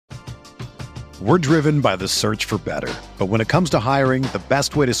We're driven by the search for better. But when it comes to hiring, the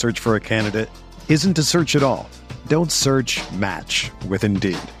best way to search for a candidate isn't to search at all. Don't search, match with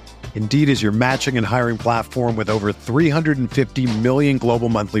Indeed. Indeed is your matching and hiring platform with over 350 million global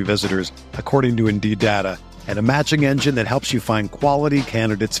monthly visitors, according to Indeed data, and a matching engine that helps you find quality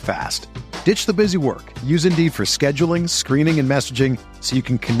candidates fast. Ditch the busy work. Use Indeed for scheduling, screening, and messaging so you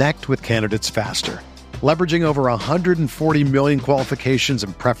can connect with candidates faster. Leveraging over 140 million qualifications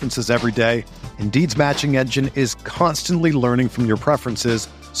and preferences every day, Indeed's matching engine is constantly learning from your preferences,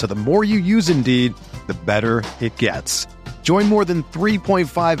 so the more you use Indeed, the better it gets. Join more than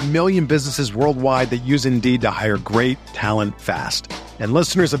 3.5 million businesses worldwide that use Indeed to hire great talent fast. And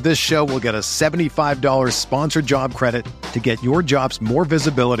listeners of this show will get a $75 sponsored job credit to get your jobs more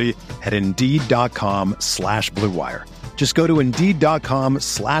visibility at Indeed.com/Blue Wire. Just go to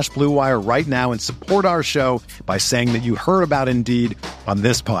Indeed.com/Blue Wire right now and support our show by saying that you heard about Indeed on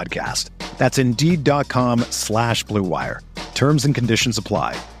this podcast. That's Indeed.com/Blue Wire. Terms and conditions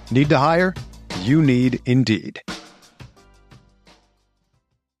apply. Need to hire? You need Indeed.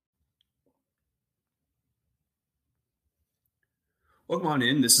 Welcome on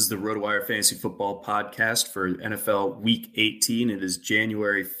in. This is the RotoWire Fantasy Football Podcast for NFL Week 18. It is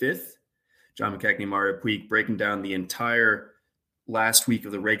January 5th. John McKechnie, Mario Puig breaking down the entire last week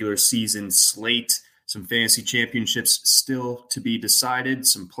of the regular season slate. Some fantasy championships still to be decided.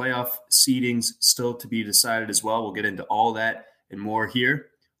 Some playoff seedings still to be decided as well. We'll get into all that and more here.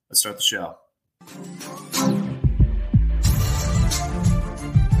 Let's start the show.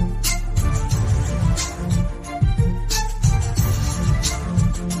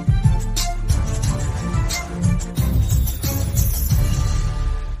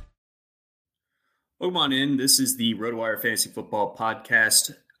 Welcome on in. This is the RotoWire Fantasy Football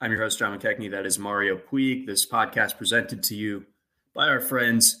Podcast. I'm your host, John McKechnie. That is Mario Puig. This podcast presented to you by our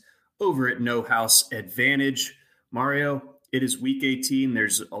friends over at No House Advantage. Mario, it is Week 18.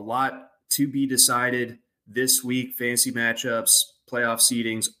 There's a lot to be decided this week. Fantasy matchups, playoff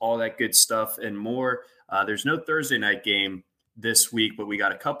seedings, all that good stuff and more. There's no Thursday night game this week, but we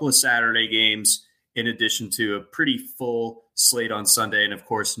got a couple of Saturday games in addition to a pretty full slate on Sunday, and of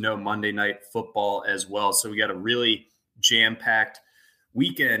course, no Monday night football as well. So we got a really jam-packed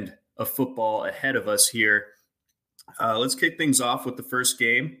weekend of football ahead of us here. Let's kick things off with the first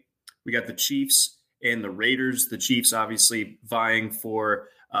game. We got the Chiefs and the Raiders. The Chiefs obviously vying for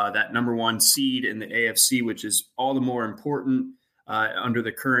that number one seed in the AFC, which is all the more important under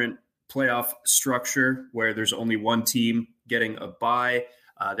the current playoff structure where there's only one team getting a bye.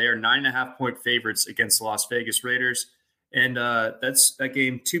 They are 9.5-point favorites against the Las Vegas Raiders. And that's that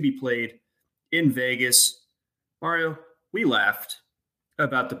game to be played in Vegas. Mario, we laughed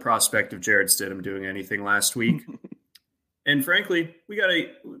about the prospect of Jarrett Stidham doing anything last week. And frankly, I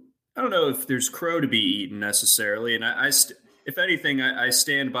don't know if there's crow to be eaten necessarily. And if anything, I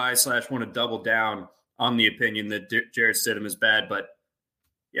stand by / want to double down on the opinion that Jarrett Stidham is bad, but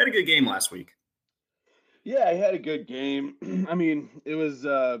he had a good game last week. Yeah, he had a good game. I mean, it was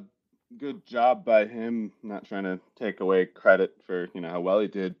a good job by him. Not trying to take away credit for how well he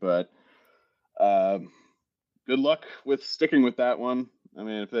did, but good luck with sticking with that one. I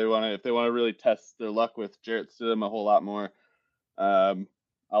mean, if they want to really test their luck with Jarrett Stidham a whole lot more,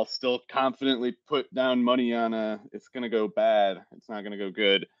 I'll still confidently put down money on it's going to go bad. It's not going to go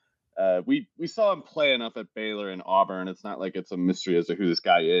good. We saw him play enough at Baylor and Auburn. It's not like it's a mystery as to who this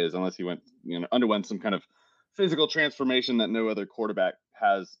guy is, unless he underwent some kind of physical transformation that no other quarterback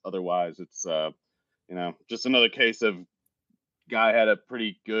has otherwise. It's just another case of guy had a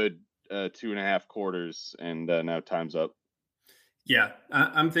pretty good 2.5 quarters, and now time's up. Yeah,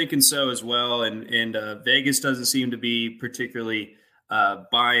 I'm thinking so as well. And Vegas doesn't seem to be particularly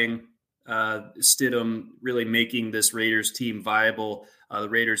buying Stidham, really making this Raiders team viable. The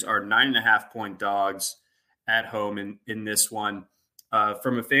Raiders are 9.5-point dogs at home in this one.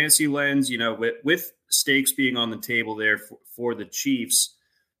 From a fantasy lens, with stakes being on the table there for the Chiefs,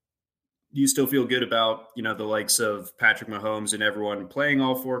 do you still feel good about, the likes of Patrick Mahomes and everyone playing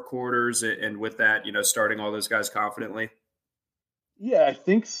all 4 quarters and with that, starting all those guys confidently? Yeah, I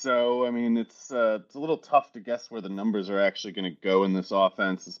think so. I mean, it's a little tough to guess where the numbers are actually going to go in this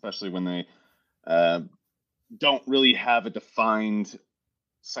offense, especially when they don't really have a defined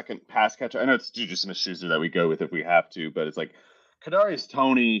second pass catcher. I know it's Juju Smith-Schuster that we go with if we have to, but it's like Kadarius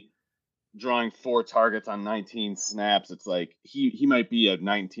Toney drawing 4 targets on 19 snaps. It's like he might be a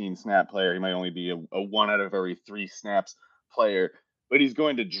 19 snap player. He might only be a 1 out of every 3 snaps player, but he's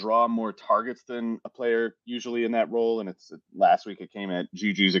going to draw more targets than a player usually in that role. And it's last week it came at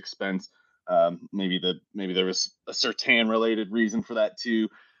Juju's expense. Maybe there was a Surtain related reason for that too.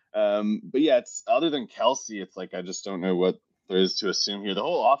 But yeah, it's other than Kelsey, it's like I just don't know what there is to assume here. The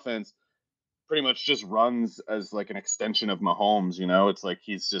whole offense pretty much just runs as like an extension of Mahomes. It's like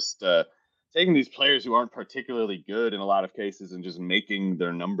he's just taking these players who aren't particularly good in a lot of cases and just making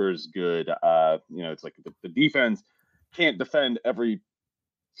their numbers good. It's like the defense can't defend every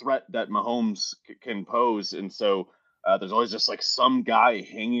threat that Mahomes can pose, and so there's always just like some guy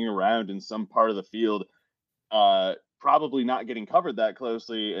hanging around in some part of the field, probably not getting covered that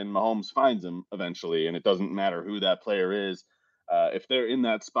closely, and Mahomes finds him eventually, and it doesn't matter who that player is. If they're in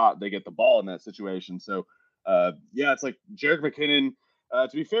that spot, they get the ball in that situation. So, it's like Jerick McKinnon.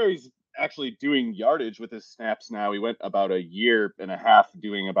 To be fair, he's actually doing yardage with his snaps now. He went about a year and a half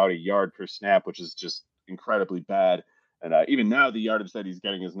doing about a yard per snap, which is just incredibly bad. And even now, the yardage that he's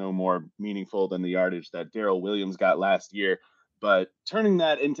getting is no more meaningful than the yardage that Darrell Williams got last year. But turning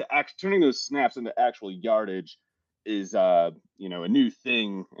those snaps into actual yardage is a new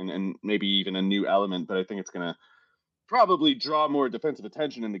thing and maybe even a new element. But I think it's going to probably draw more defensive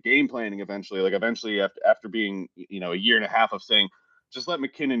attention in the game planning eventually. Like eventually, after being a year and a half of saying, just let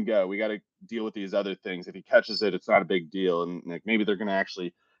McKinnon go, we got to deal with these other things. If he catches it, it's not a big deal. And like maybe they're going to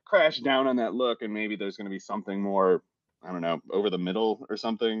actually crash down on that look, and maybe there's going to be something more, I don't know, over the middle or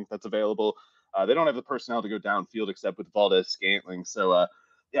something that's available. They don't have the personnel to go downfield except with Valdes-Scantling. So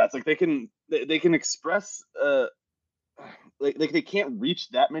it's like they can express like they can't reach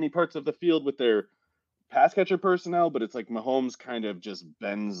that many parts of the field with their pass catcher personnel, but it's like Mahomes kind of just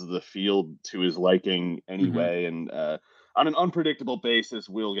bends the field to his liking anyway, and on an unpredictable basis,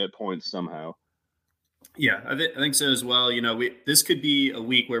 will get points somehow. Yeah, I think so as well. This could be a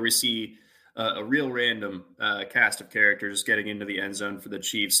week where we see a real random cast of characters getting into the end zone for the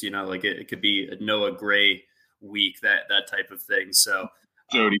Chiefs. Like it could be a Noah Gray week, that type of thing. So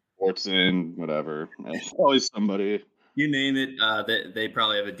Jody Fortson, whatever, always somebody. You name it, they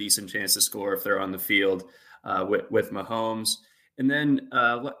probably have a decent chance to score if they're on the field with Mahomes. And then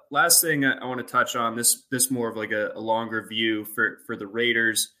last thing I want to touch on, this more of like a longer view for the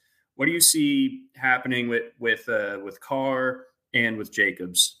Raiders. What do you see happening with Carr and with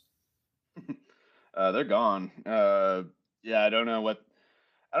Jacobs? They're gone. I don't know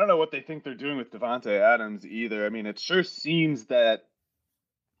what they think they're doing with Davante Adams either. I mean, it sure seems that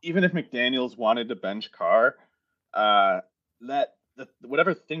even if McDaniels wanted to bench Carr,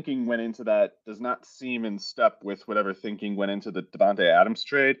 whatever thinking went into that does not seem in step with whatever thinking went into the Davante Adams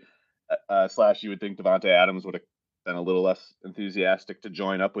trade. / you would think Davante Adams would have been a little less enthusiastic to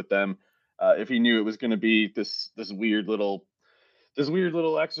join up with them if he knew it was going to be this weird little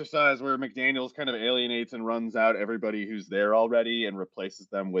exercise where McDaniels kind of alienates and runs out everybody who's there already and replaces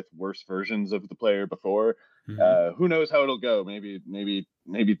them with worse versions of the player before. Mm-hmm. Who knows how it'll go? Maybe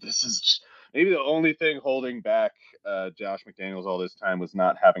this is maybe the only thing holding back Josh McDaniels all this time was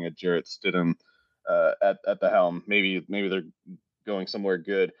not having a Jarrett Stidham at the helm. Maybe they're going somewhere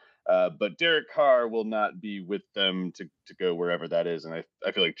good. But Derek Carr will not be with them to go wherever that is. And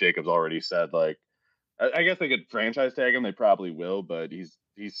I feel like Jacobs already said, like, I guess they could franchise tag him. They probably will, but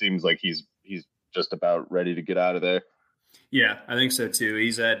he seems like he's just about ready to get out of there. Yeah, I think so too.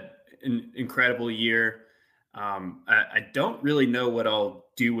 He's had an incredible year. I don't really know what I'll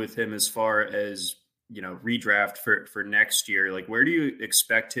do with him as far as, redraft for next year. Like, where do you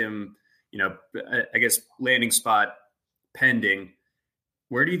expect him, I guess landing spot pending?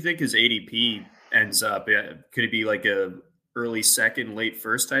 Where do you think his ADP ends up? Could it be like a early second, late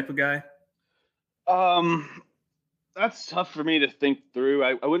first type of guy? That's tough for me to think through.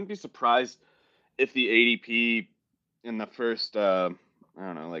 I wouldn't be surprised if the ADP in the first, I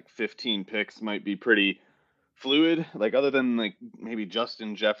don't know, like 15 picks might be pretty fluid. Like other than like maybe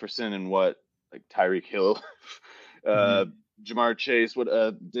Justin Jefferson and like Tyreek Hill, Jamar Chase,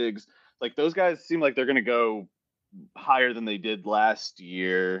 Diggs, like those guys seem like they're going to go higher than they did last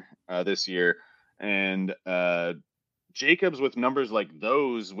year, this year. And, Jacobs with numbers like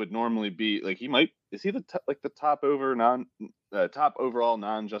those would normally be like is he the top overall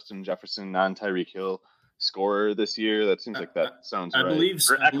non Justin Jefferson, non Tyreek Hill scorer this year? That seems like that sounds right. I believe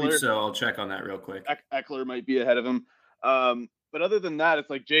so. I'll check on that real quick. Eckler might be ahead of him. But other than that, it's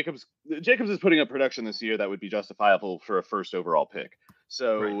like Jacobs is putting up production this year that would be justifiable for a first overall pick.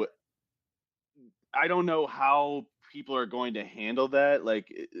 So right. I don't know how people are going to handle that. Like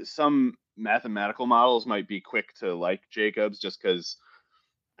some mathematical models might be quick to like Jacobs just because,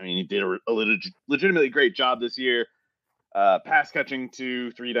 I mean, he did a legitimately great job this year. Pass catching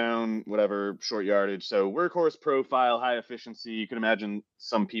 2, 3 down, whatever, short yardage. So workhorse profile, high efficiency. You can imagine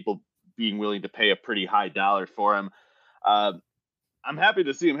some people being willing to pay a pretty high dollar for him. I'm happy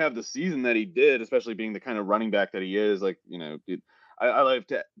to see him have the season that he did, especially being the kind of running back that he is. Like, I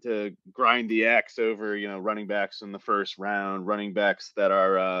like to grind the axe over, running backs in the first round, running backs that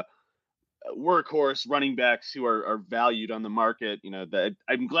are workhorse running backs who are valued on the market. That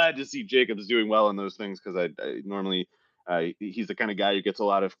I'm glad to see Jacobs doing well in those things, because I normally he's the kind of guy who gets a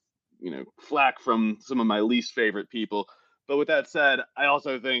lot of flack from some of my least favorite people. But with that said, I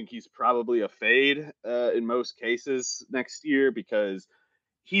also think he's probably a fade in most cases next year, because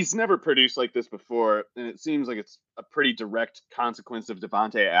he's never produced like this before, and it seems like it's a pretty direct consequence of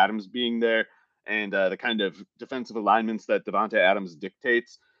Davante Adams being there, and the kind of defensive alignments that Davante Adams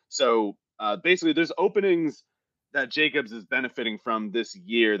dictates. So basically, there's openings that Jacobs is benefiting from this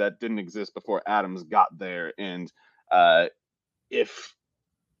year that didn't exist before Adams got there, and if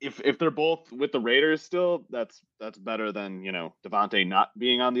they're both with the Raiders still, that's better than Davante not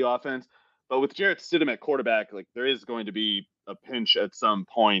being on the offense. But with Jarrett Stidham at quarterback, like, there is going to be a pinch at some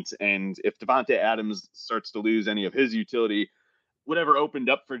point, and if Davante Adams starts to lose any of his utility, whatever opened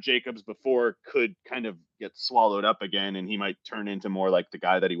up for Jacobs before could kind of get swallowed up again, and he might turn into more like the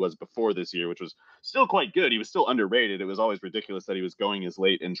guy that he was before this year, which was still quite good. He was still underrated. It was always ridiculous that he was going as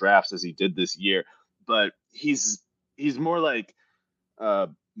late in drafts as he did this year, but he's more like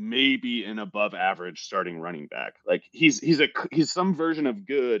maybe an above average starting running back. Like, he's some version of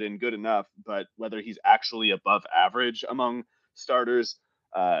good and good enough, but whether he's actually above average among starters,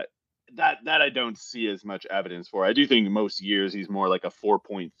 that I don't see as much evidence for. I do think most years he's more like a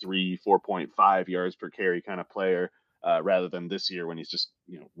 4.3, 4.5 yards per carry kind of player, rather than this year when he's just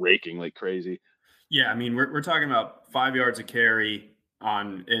raking like crazy. Yeah, I mean, we're talking about 5 yards a carry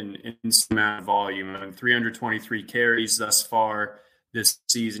in some amount of volume. I mean, 323 carries thus far this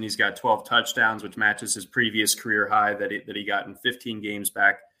season. He's got 12 touchdowns, which matches his previous career high that he got in 15 games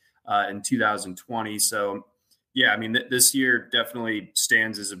back in 2020. So, yeah, I mean, this year definitely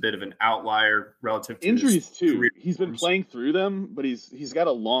stands as a bit of an outlier relative to injuries too. Career. He's been playing through them, but he's got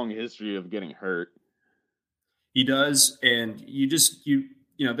a long history of getting hurt. He does, and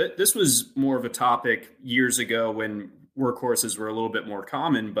this was more of a topic years ago when workhorses were a little bit more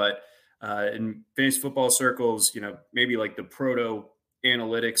common, but in fantasy football circles, maybe like the proto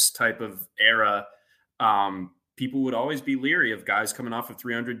analytics type of era, people would always be leery of guys coming off of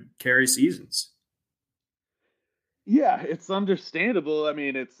 300 carry seasons. Yeah, it's understandable. I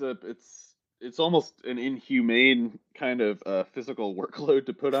mean, it's almost an inhumane kind of physical workload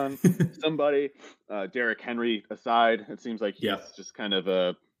to put on somebody. Derrick Henry aside, it seems like he's just kind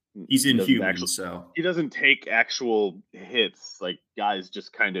of he's inhuman. So he doesn't take actual hits. Like, guys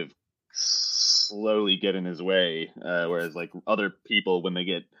just kind of slowly get in his way, whereas like other people, when they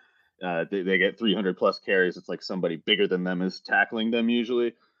get 300 plus carries, it's like somebody bigger than them is tackling them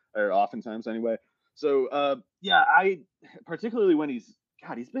usually, or oftentimes anyway. So yeah, I particularly when he's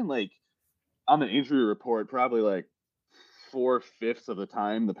been like on the injury report probably like 4/5 of the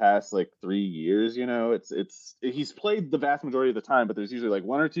time the past like 3 years. He's played the vast majority of the time, but there's usually like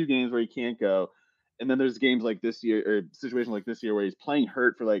 1 or 2 games where he can't go, and then there's games like this year, or situations like this year, where he's playing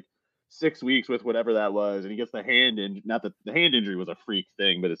hurt for like 6 weeks with whatever that was, and he gets the hand injury. Not that the hand injury was a freak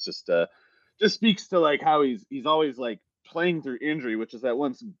thing, but it's just speaks to like how he's always like playing through injury, which is that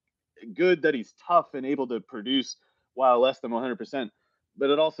once good that he's tough and able to produce while less than 100%,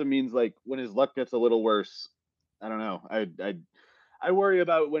 but it also means like when his luck gets a little worse, I don't know. I worry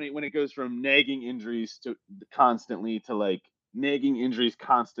about when it goes from nagging injuries to constantly to like nagging injuries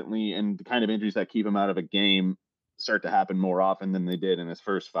constantly, and the kind of injuries that keep him out of a game start to happen more often than they did in his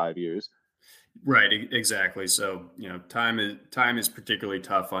first 5 years. Right, exactly. So, time is particularly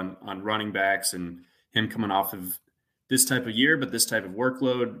tough on running backs, and him coming off of this type of year, but this type of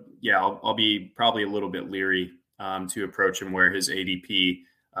workload. Yeah, I'll be probably a little bit leery to approach him where his ADP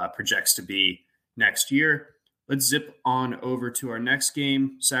projects to be next year. Let's zip on over to our next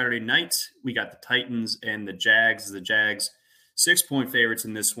game. Saturday night, we got the Titans and the Jags. The Jags, 6-point favorites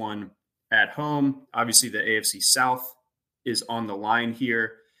in this one at home. Obviously, the AFC South is on the line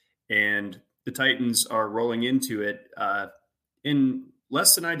here, and the Titans are rolling into it in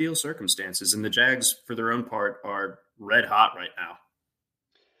less than ideal circumstances. And the Jags, for their own part, are red hot right now.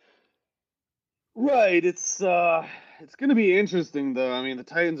 Right. It's going to be interesting, though. I mean, the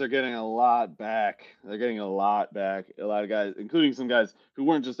Titans are getting a lot back. They're getting a lot back. A lot of guys, including some guys who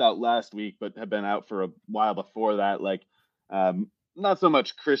weren't just out last week, but have been out for a while before that. Like, not so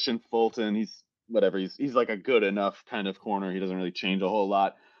much Christian Fulton. He's whatever. He's like a good enough kind of corner. He doesn't really change a whole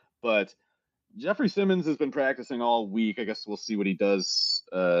lot. But Jeffrey Simmons has been practicing all week. I guess we'll see what he does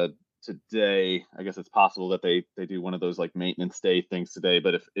today. I guess it's possible that they do one of those like maintenance day things today.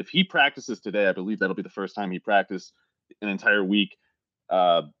 But if he practices today, I believe that'll be the first time he practiced an entire week.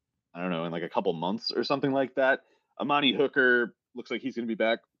 I don't know, in like a couple months or something like that. Amani Hooker looks like he's going to be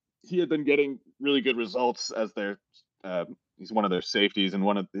back. He had been getting really good results as he's one of their safeties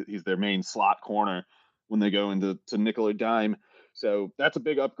and he's their main slot corner when they go into nickel or dime. So that's a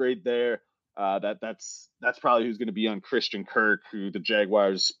big upgrade there. That's probably who's going to be on Christian Kirk, who the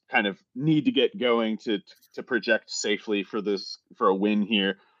Jaguars kind of need to get going to project safely for a win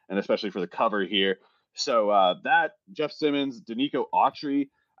here, and especially for the cover here. So that Jeff Simmons, Danico Autry,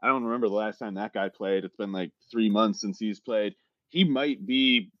 I don't remember the last time that guy played. It's been like 3 months since he's played. He might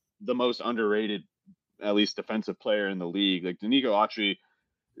be the most underrated, at least defensive player in the league. Like Danico Autry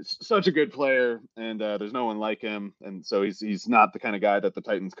is such a good player, and there's no one like him. And so he's not the kind of guy that the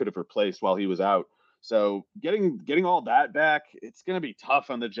Titans could have replaced while he was out. So getting all that back, it's going to be tough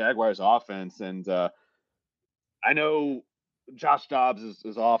on the Jaguars offense. And I know Josh Dobbs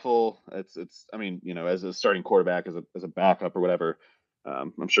is awful. It's I mean, as a starting quarterback, as a backup or whatever,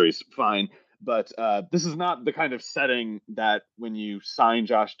 I'm sure he's fine. But this is not the kind of setting that when you sign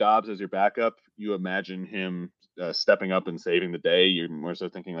Josh Dobbs as your backup, you imagine him stepping up and saving the day. You're more so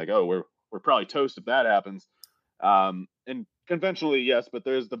thinking like, oh, we're probably toast if that happens. And conventionally, yes, but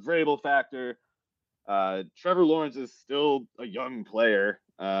there's the Vrabel factor. Trevor Lawrence is still a young player.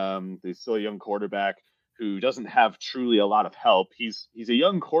 He's still a young quarterback who doesn't have truly a lot of help. He's a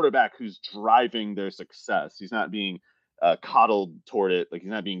young quarterback who's driving their success. He's not being coddled toward it. Like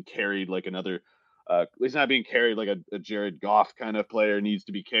he's not being carried like he's not being carried like a Jared Goff kind of player needs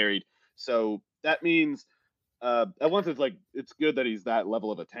to be carried. So that means at once it's good that he's that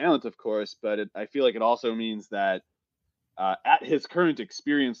level of a talent, of course, but I feel like it also means that at his current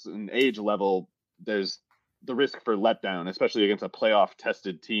experience and age level, there's the risk for letdown, especially against a playoff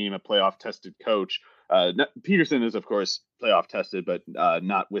tested team, a playoff tested coach. Peterson is, of course, playoff tested, but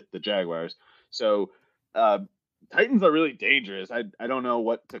not with the Jaguars. So Titans are really dangerous. I don't know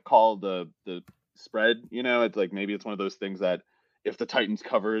what to call the spread. It's like maybe it's one of those things that if the Titans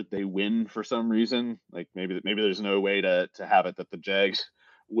cover, they win for some reason. Like maybe there's no way to have it that the Jags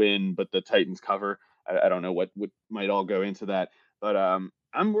win, but the Titans cover. I don't know what might all go into that, but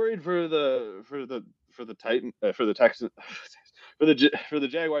I'm worried for the Texans for the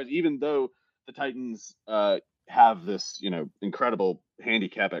Jaguars, even though the Titans have this incredible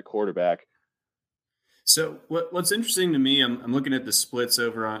handicap at quarterback. So what's interesting to me, I'm looking at the splits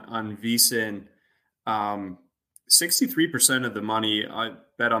over on VSiN. 63% of the money I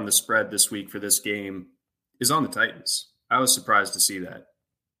bet on the spread this week for this game is on the Titans. I was surprised to see that.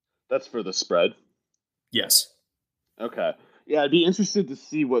 That's for the spread? Yes. Okay. Yeah, I'd be interested to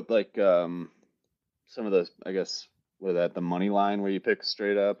see what some of the, I guess, the money line where you pick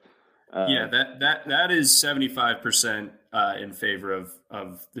straight up. Yeah, that is 75% in favor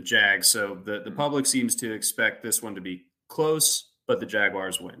of the Jags. So the public seems to expect this one to be close, but the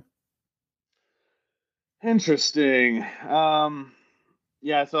Jaguars win. Interesting.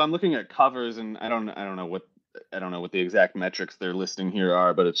 Yeah, so I'm looking at covers, and I don't know what the exact metrics they're listing here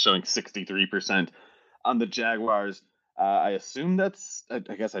are, but it's showing 63% on the Jaguars. I assume that's. I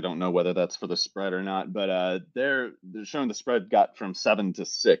guess I don't know whether that's for the spread or not, but they're showing the spread got from 7 to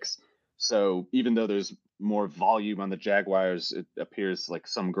 6. So even though there's more volume on the Jaguars, it appears like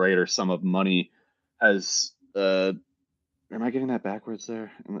some greater sum of money has. Am I getting that backwards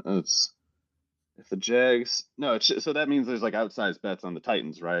there? It's if the Jags. No, so that means there's like outsized bets on the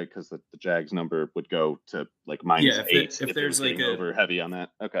Titans, right? Because the Jags number would go to like -8 if there's like over heavy on that.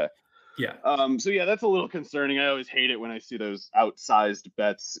 Okay. Yeah. So yeah, that's a little concerning. I always hate it when I see those outsized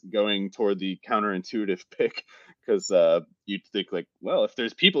bets going toward the counterintuitive pick, because you'd think like, well, if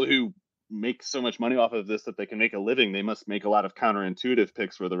there's people who make so much money off of this that they can make a living, they must make a lot of counterintuitive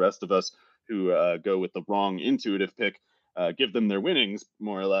picks, for the rest of us who go with the wrong intuitive pick, give them their winnings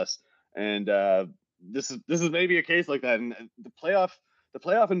more or less. And this is maybe a case like that. And the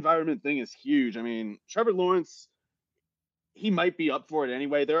playoff environment thing is huge. I mean, Trevor Lawrence, he might be up for it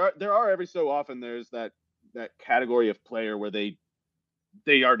anyway. There are every so often there's that category of player where they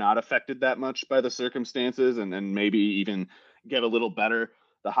are not affected that much by the circumstances, and maybe even get a little better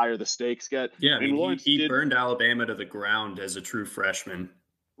the higher the stakes get. Yeah, I mean he burned Alabama to the ground as a true freshman.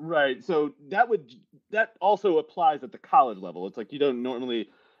 Right. So that also applies at the college level. It's like you don't normally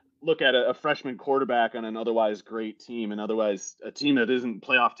look at a freshman quarterback on an otherwise great team, and otherwise a team that isn't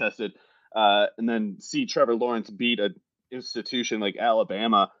playoff tested, and then see Trevor Lawrence beat a institution like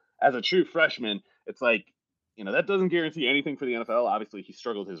Alabama as a true freshman. It's like, that doesn't guarantee anything for the NFL. Obviously, he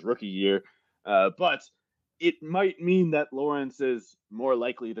struggled his rookie year, but it might mean that Lawrence is more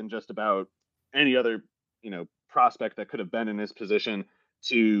likely than just about any other, prospect that could have been in his position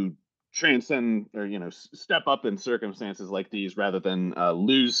to transcend or, step up in circumstances like these rather than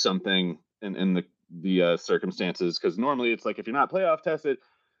lose something in the circumstances, because normally it's like if you're not playoff tested,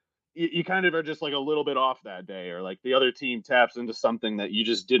 you kind of are just like a little bit off that day, or like the other team taps into something that you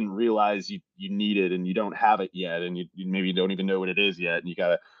just didn't realize you needed and you don't have it yet, and you maybe don't even know what it is yet, and you got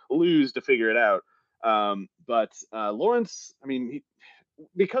to lose to figure it out. But Lawrence, I mean,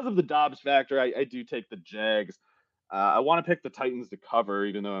 because of the Dobbs factor, I do take the Jags. I want to pick the Titans to cover,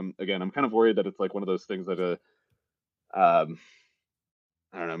 even though I'm kind of worried that it's like one of those things that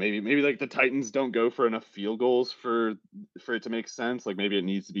I don't know, maybe like the Titans don't go for enough field goals for it to make sense. Like maybe it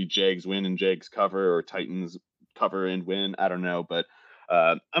needs to be Jags win and Jags cover, or Titans cover and win. I don't know, but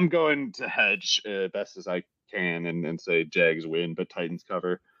I'm going to hedge best as I can and say Jags win, but Titans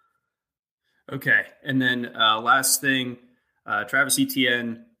cover. Okay, and then last thing, Travis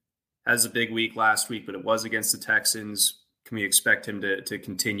Etienne has a big week last week, but it was against the Texans. Can we expect him to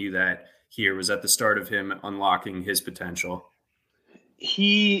continue that here? Was that the start of him unlocking his potential?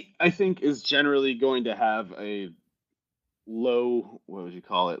 He, I think, is generally going to have a low, what would you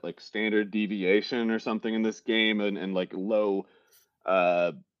call it, like standard deviation or something in this game, and like low,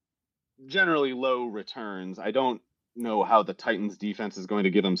 generally low returns. I don't know how the Titans defense is going to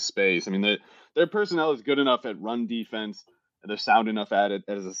give them space. I mean, their personnel is good enough at run defense, and they're sound enough at it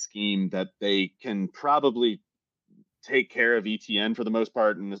as a scheme that they can probably take care of Etienne for the most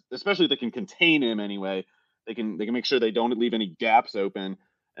part, and especially they can contain him anyway. They can make sure they don't leave any gaps open,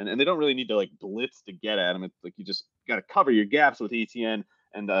 and they don't really need to like blitz to get at him. It's like you just got to cover your gaps with Etienne,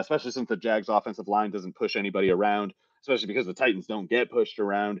 and especially since the Jags offensive line doesn't push anybody around, especially because the Titans don't get pushed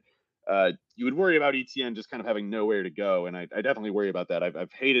around. You would worry about Etienne just kind of having nowhere to go, and I definitely worry about that.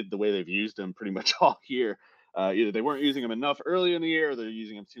 I've hated the way they've used him pretty much all year. Either they weren't using him enough early in the year, or they're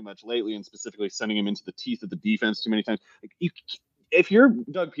using him too much lately, and specifically sending him into the teeth of the defense too many times. Like if you're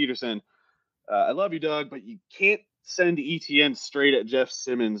Doug Peterson, I love you, Doug, but you can't send Etienne straight at Jeff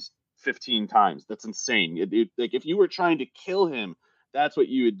Simmons 15 times. That's insane. Like if you were trying to kill him, that's what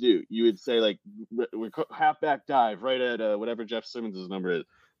you would do. You would say like we're halfback dive right at whatever Jeff Simmons' number is.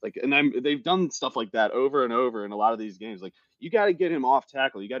 Like, and they've done stuff like that over and over in a lot of these games. Like you got to get him off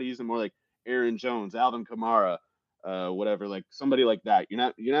tackle. You got to use him more like Aaron Jones, Alvin Kamara, whatever, like somebody like that. You're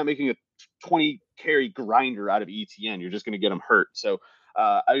not making a 20 carry grinder out of Etienne. You're just going to get him hurt. So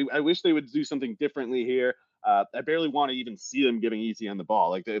I wish they would do something differently here. I barely want to even see them giving Etienne the ball.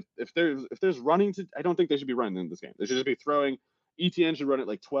 Like if there's running to, I don't think they should be running in this game. They should just be throwing. Etienne should run it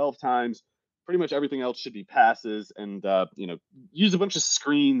like 12 times. Pretty much everything else should be passes, and use a bunch of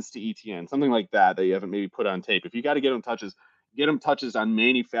screens to Etienne, something like that you haven't maybe put on tape. If you got to get him touches on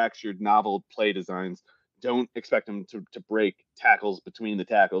manufactured novel play designs. Don't expect him to break tackles between the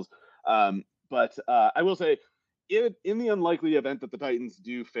tackles. But I will say, in the unlikely event that the Titans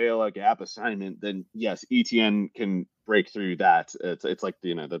do fail a gap assignment, then yes, Etienne can break through that. It's like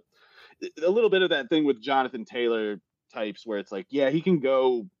a little bit of that thing with Jonathan Taylor types where it's like, yeah, he can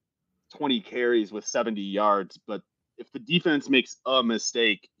go 20 carries with 70 yards, but if the defense makes a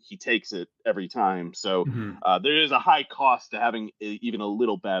mistake, he takes it every time. So there is a high cost to having even a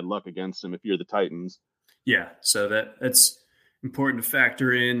little bad luck against him if you're the Titans. Yeah, so that's important to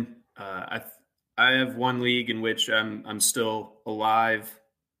factor in. I have one league in which I'm still alive.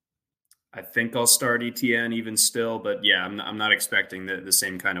 I think I'll start Etienne even still, but yeah, I'm not expecting the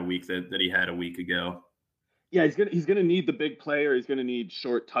same kind of week that he had a week ago. Yeah, he's gonna need the big player. He's gonna need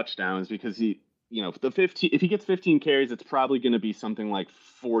short touchdowns because if he gets 15 carries, it's probably gonna be something like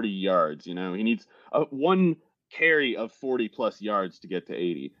 40 yards. He needs one carry of 40 plus yards to get to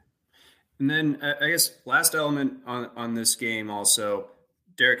 80. And then I guess last element on this game also,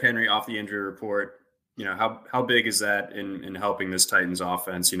 Derrick Henry off the injury report. How big is that in helping this Titans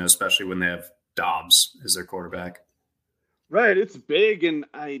offense, especially when they have Dobbs as their quarterback? Right, it's big, and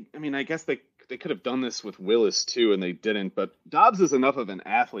I mean, I guess they could have done this with Willis too, and they didn't. But Dobbs is enough of an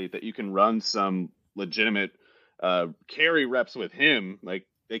athlete that you can run some legitimate carry reps with him. Like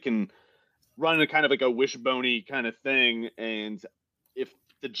they can run a kind of like a wishbone-y kind of thing, and if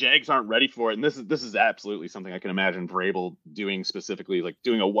the Jags aren't ready for it, and this is absolutely something I can imagine Vrabel doing specifically, like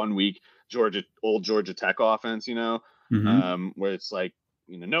doing a 1 week old Georgia Tech offense, where it's like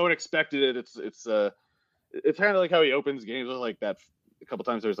no one expected it. It's kind of like how he opens games with like that. A couple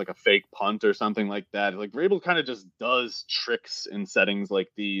times there's like a fake punt or something like that. Like Vrabel kind of just does tricks in settings like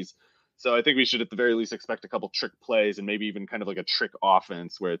these. So I think we should at the very least expect a couple trick plays and maybe even kind of like a trick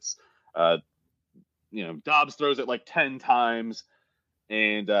offense where it's Dobbs throws it like 10 times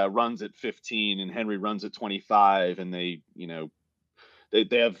and runs at 15, and Henry runs at 25, and they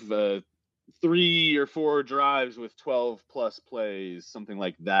have 3 or 4 drives with 12 plus plays, something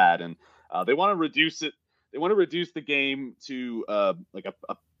like that, and they want to reduce it. They want to reduce the game to like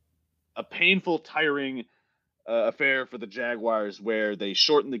a a painful, tiring affair for the Jaguars where they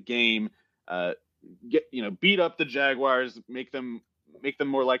shorten the game, beat up the Jaguars, make them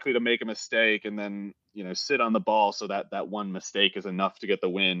more likely to make a mistake, and then sit on the ball so that one mistake is enough to get the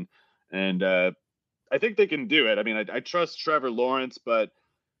win. And I think they can do it. I mean, I trust Trevor Lawrence, but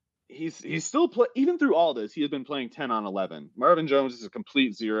he's still even through all this, he has been playing 10 on 11. Marvin Jones is a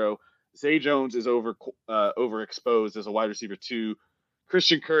complete zero. Zay Jones is overexposed as a wide receiver 2.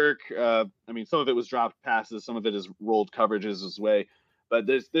 Christian Kirk, some of it was dropped passes, some of it is rolled coverages his way. But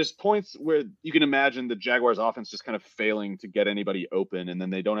there's points where you can imagine the Jaguars offense just kind of failing to get anybody open, and then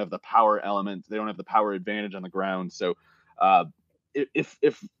they don't have the power element, they don't have the power advantage on the ground. So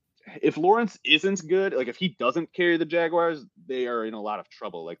if Lawrence isn't good, like if he doesn't carry the Jaguars, they are in a lot of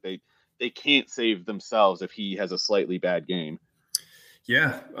trouble. Like they can't save themselves if he has a slightly bad game.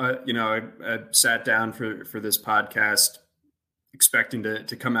 Yeah, I sat down for this podcast expecting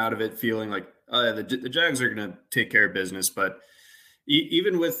to come out of it feeling like the Jags are going to take care of business, but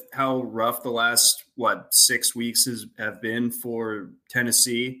even with how rough the last 6 weeks have been for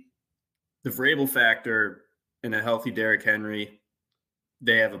Tennessee, the Vrabel factor and a healthy Derrick Henry,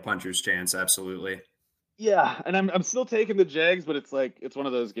 they have a puncher's chance. Absolutely. Yeah. And I'm still taking the Jags, but it's one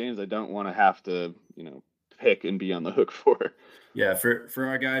of those games I don't want to have to, pick and be on the hook for. Yeah. For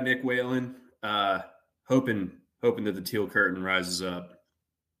our guy, Nick Whalen, hoping that the teal curtain rises up.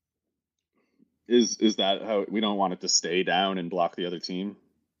 Is that how we don't want it to stay down and block the other team?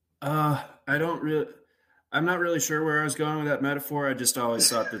 I'm not really sure where I was going with that metaphor. I just always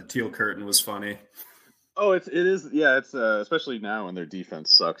thought the teal curtain was funny. Oh, it is. Yeah, it's especially now when their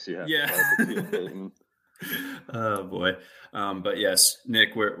defense sucks. You have to the teal curtain. Oh boy. But yes,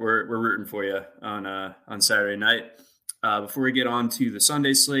 Nick, we're rooting for you on Saturday night. Before we get on to the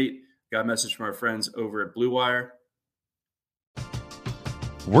Sunday slate, got a message from our friends over at Blue Wire.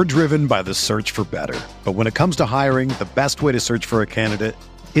 We're driven by the search for better. But when it comes to hiring, the best way to search for a candidate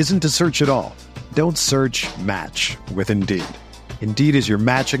isn't to search at all. Don't search, match with Indeed. Indeed is your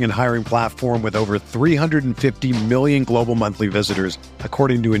matching and hiring platform with over 350 million global monthly visitors,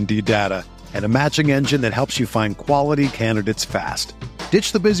 according to Indeed data, and a matching engine that helps you find quality candidates fast.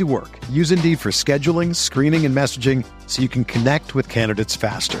 Ditch the busy work. Use Indeed for scheduling, screening, and messaging so you can connect with candidates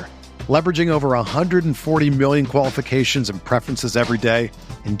faster. Leveraging over 140 million qualifications and preferences every day,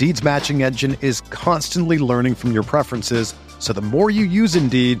 Indeed's matching engine is constantly learning from your preferences, so the more you use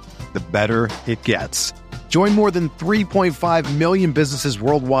Indeed, the better it gets. Join more than 3.5 million businesses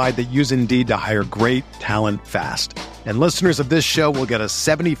worldwide that use Indeed to hire great talent fast. And listeners of this show will get a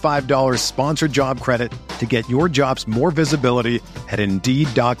 $75 sponsored job credit to get your jobs more visibility at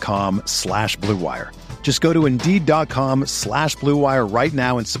Indeed.com/Blue Wire. Just go to Indeed.com/Blue Wire right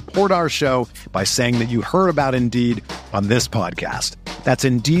now and support our show by saying that you heard about Indeed on this podcast. That's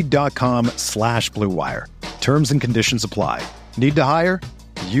Indeed.com/Blue Wire. Terms and conditions apply. Need to hire?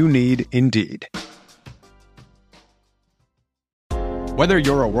 You need Indeed. Whether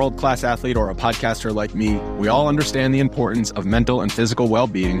you're a world-class athlete or a podcaster like me, we all understand the importance of mental and physical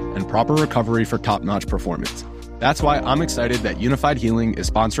well-being and proper recovery for top-notch performance. That's why I'm excited that Unified Healing is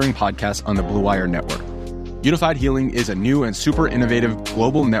sponsoring podcasts on the Blue Wire Network. Unified Healing is a new and super innovative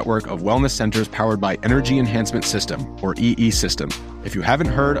global network of wellness centers powered by Energy Enhancement System, or EE System. If you haven't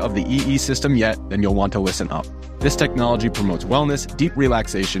heard of the EE System yet, then you'll want to listen up. This technology promotes wellness, deep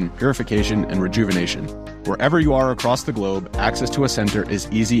relaxation, purification, and rejuvenation. Wherever you are across the globe, access to a center is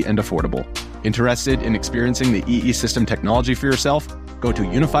easy and affordable. Interested in experiencing the EE System technology for yourself? Go to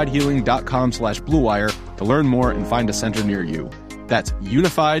unifiedhealing.com/Blue Wire to learn more and find a center near you. That's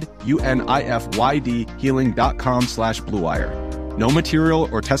unified, UNIFYD, healing.com/Blue Wire. No material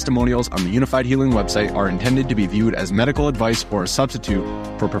or testimonials on the Unified Healing website are intended to be viewed as medical advice or a substitute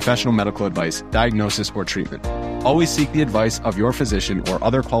for professional medical advice, diagnosis, or treatment. Always seek the advice of your physician or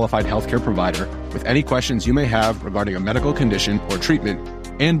other qualified healthcare provider with any questions you may have regarding a medical condition or treatment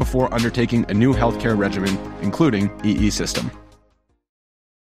and before undertaking a new healthcare regimen, including EE System.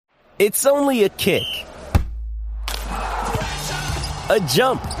 It's only a kick, a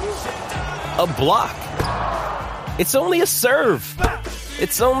jump, a block. It's only a serve.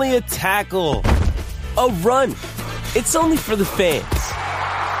 It's only a tackle, a run. It's only for the fans.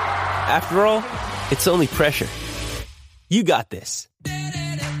 After all, it's only pressure. You got this.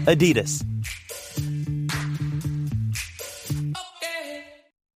 Adidas.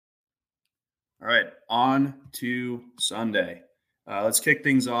 All right, on to Sunday. Let's kick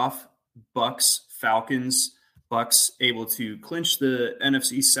things off. Bucks, Falcons. Bucks able to clinch the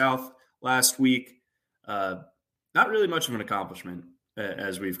NFC South last week. Not really much of an accomplishment,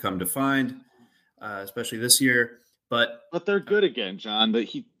 as we've come to find, especially this year. But they're good again, John. But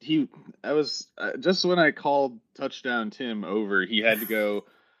I was just when I called touchdown Tim over, he had to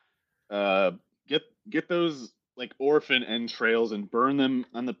go get those like orphan entrails and burn them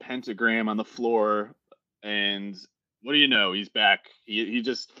on the pentagram on the floor. And what do you know? He's back. He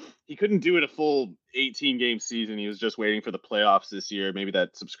couldn't do it a full 18 game season. He was just waiting for the playoffs this year. Maybe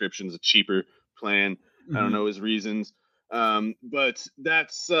that subscription's a cheaper plan. I don't know his reasons. But that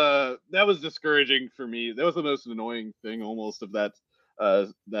was discouraging for me. That was the most annoying thing almost of that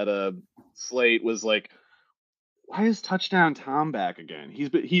slate was like, why is touchdown Tom back again?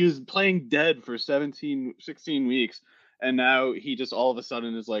 He was playing dead for 16 weeks, and now he just all of a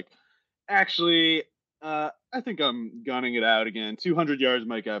sudden is like, actually, I think I'm gunning it out again. 200 yards,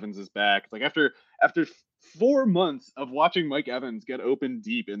 Mike Evans is back. Like after 4 months of watching Mike Evans get open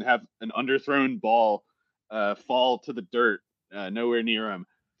deep and have an underthrown ball fall to the dirt nowhere near him,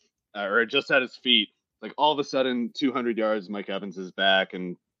 or just at his feet, like all of a sudden 200 yards, Mike Evans is back,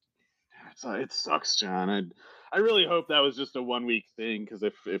 and it sucks, John. I really hope that was just a 1 week thing, because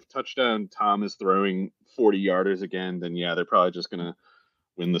if touchdown Tom is throwing 40 yarders again, then yeah, they're probably just gonna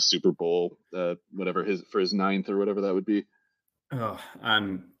win the Super Bowl, whatever for his 9th or whatever that would be. Oh,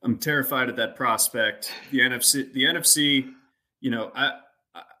 I'm terrified at that prospect. The NFC, you know,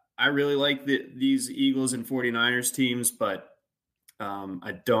 I really like these Eagles and 49ers teams, but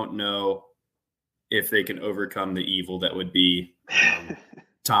I don't know if they can overcome the evil that would be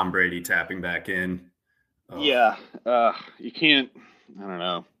Tom Brady tapping back in. Yeah, you can't. I don't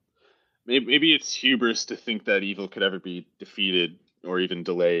know. Maybe it's hubris to think that evil could ever be defeated or even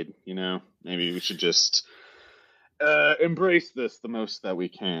delayed. You know, maybe we should just embrace this the most that we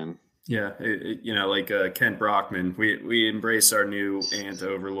can. Yeah, you know, like Kent Brockman, we embrace our new ant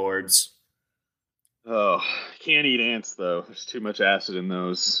overlords. Oh, can't eat ants though. There's too much acid in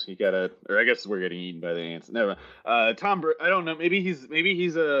those. You gotta, or I guess we're getting eaten by the ants. Never. Tom, I don't know. Maybe he's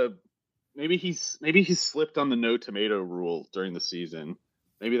slipped on the no tomato rule during the season.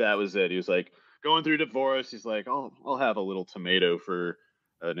 Maybe that was it. He was like going through divorce. He's like, I'll have a little tomato for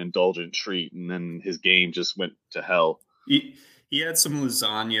an indulgent treat, and then his game just went to hell. He had some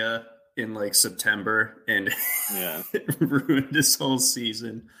lasagna in like September, and yeah, it ruined his whole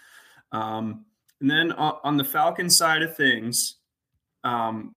season. And then on the Falcons side of things,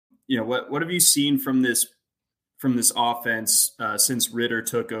 you know, what have you seen from this offense since Ritter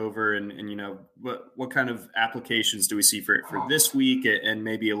took over, and you know, what kind of applications do we see for this week, and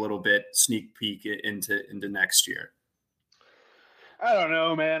maybe a little bit sneak peek into next year? I don't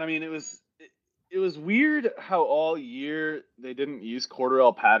know, man. I mean, it was weird how all year they didn't use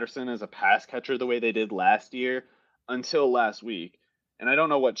Cordarrelle Patterson as a pass catcher the way they did last year until last week, and I don't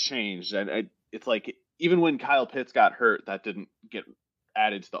know what changed. It's like even when Kyle Pitts got hurt, that didn't get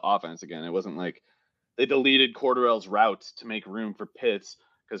added to the offense again. It wasn't like they deleted Cordarrelle's routes to make room for Pitts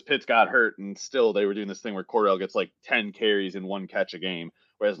because Pitts got hurt, and still they were doing this thing where Cordarrelle gets like 10 carries in 1 catch a game,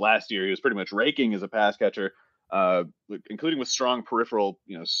 whereas last year he was pretty much raking as a pass catcher, including with strong peripheral,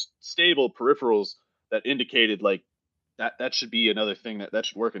 you know, stable peripherals that indicated like that should be another thing that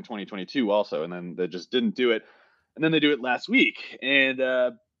should work in 2022 also, and then they just didn't do it, and then they do it last week, and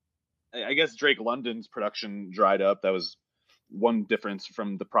I guess Drake London's production dried up. That was one difference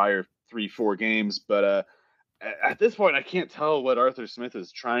from the prior 3-4 games. But at this point, I can't tell what Arthur Smith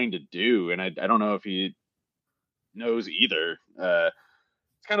is trying to do, and I don't know if he knows either.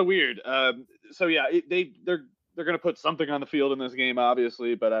 It's kind of weird. So yeah, they're going to put something on the field in this game,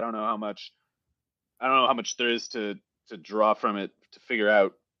 obviously, but I don't know how much there is to draw from it to figure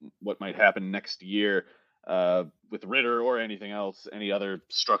out what might happen next year. With Ritter or anything else, any other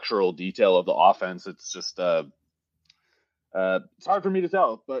structural detail of the offense, it's just it's hard for me to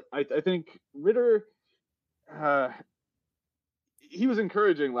tell. But I think Ritter, he was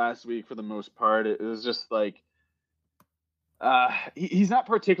encouraging last week for the most part. It was just like he's not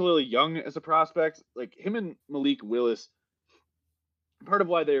particularly young as a prospect. Like him and Malik Willis, part of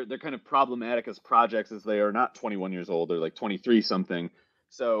why they're kind of problematic as projects is they are not 21 years old. They're like 23 something.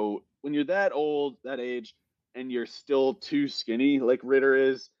 So when you're that old, that age, and you're still too skinny like Ritter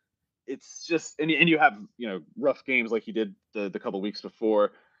is, it's just, and you have, you know, rough games like he did the couple weeks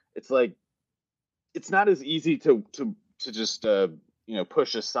before. It's like, it's not as easy to just, you know,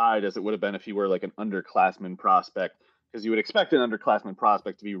 push aside as it would have been if he were like an underclassman prospect, because you would expect an underclassman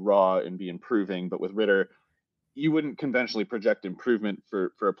prospect to be raw and be improving. But with Ritter, you wouldn't conventionally project improvement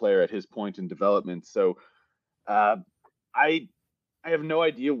for a player at his point in development. So I have no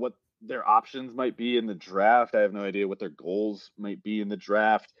idea what their options might be in the draft. I have no idea what their goals might be in the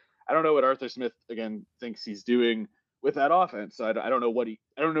draft. I don't know what Arthur Smith again thinks he's doing with that offense. So I don't know what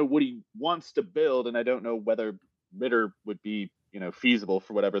he wants to build, and I don't know whether Ritter would be, feasible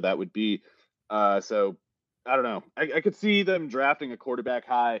for whatever that would be. So I don't know. I could see them drafting a quarterback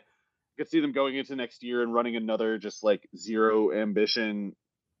high. I could see them going into next year and running another just like zero ambition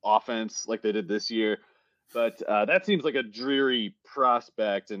offense like they did this year. But that seems like a dreary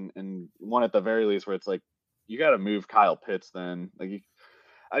prospect, and one at the very least where it's like, you got to move Kyle Pitts then. Like,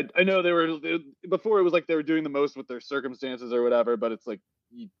 I know before it was like they were doing the most with their circumstances or whatever, but it's like,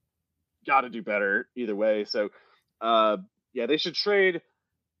 you got to do better either way. So, they should trade.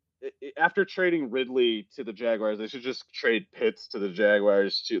 After trading Ridley to the Jaguars, they should just trade Pitts to the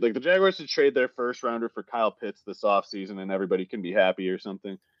Jaguars too. Like, the Jaguars should trade their first rounder for Kyle Pitts this offseason, and everybody can be happy or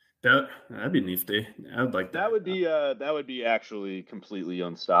something. That'd be nifty. I would like that. That would be actually completely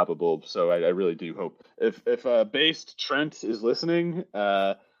unstoppable. So I really do hope if Based Trent is listening,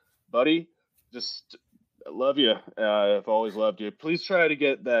 buddy, just love you. I've always loved you. Please try to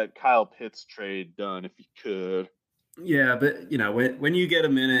get that Kyle Pitts trade done if you could. Yeah, but when you get a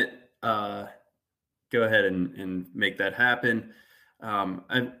minute, go ahead and make that happen.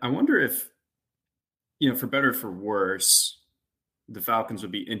 I wonder if, for better or for worse, the Falcons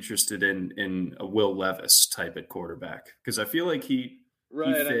would be interested in a Will Levis type at quarterback, because I feel like he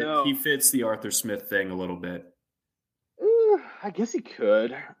fits the Arthur Smith thing a little bit. I guess he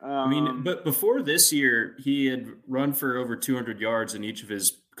could. But before this year, he had run for over 200 yards in each of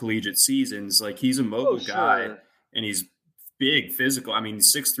his collegiate seasons. Like, he's a mobile guy, and he's big, physical. 6'3",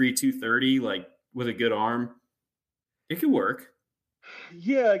 230, like, with a good arm. It could work.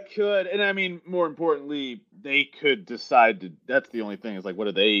 Yeah, it could. And more importantly, they could decide to, that's the only thing, is like, what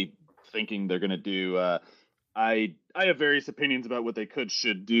are they thinking they're going to do? I have various opinions about what they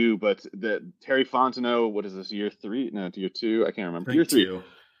should do, but the Terry Fontenot, what is this, year 3? No, year 2? I can't remember. Year 3.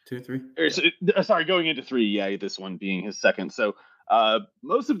 2, 3. Sorry, going into 3. Yeah, this one being his second. So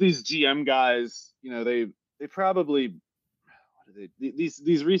most of these GM guys, they probably, what are they?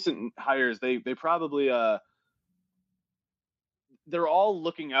 These recent hires, they probably they're all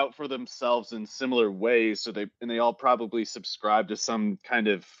looking out for themselves in similar ways. So they all probably subscribe to some kind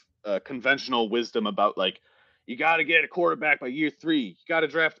of conventional wisdom about, like, you got to get a quarterback by year 3. You got to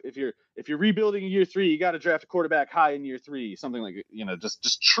draft, if you're rebuilding in year 3, you got to draft a quarterback high in year 3. Something like,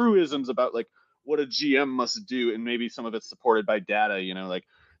 just truisms about like what a GM must do, and maybe some of it's supported by data. Like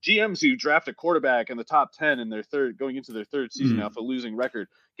GMs who draft a quarterback in the top 10 in their going into their third season off a losing record,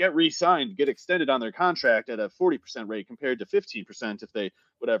 get re-signed, get extended on their contract at a 40% rate compared to 15% if they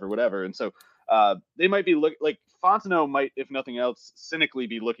whatever. And so they might be like Fontenot might, if nothing else, cynically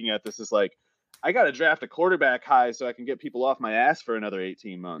be looking at this as like, I got to draft a quarterback high so I can get people off my ass for another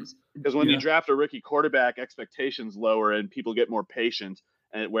 18 months. Because when you draft a rookie quarterback, expectations lower and people get more patient.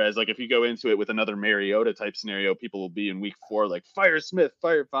 And whereas, like, if you go into it with another Mariota type scenario, people will be in week 4 like, fire Smith,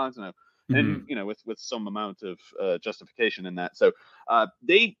 fire Fontenot, and with some amount of justification in that. So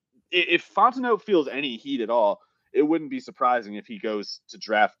if Fontenot feels any heat at all, it wouldn't be surprising if he goes to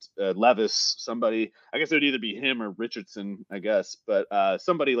draft Levis, somebody. I guess it would either be him or Richardson, I guess, but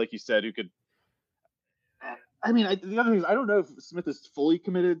somebody like you said who could. The other thing is, I don't know if Smith is fully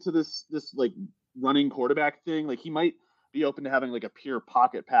committed to this like running quarterback thing. Like, he might be open to having like a pure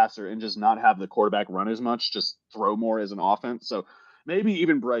pocket passer and just not have the quarterback run as much, just throw more as an offense. So maybe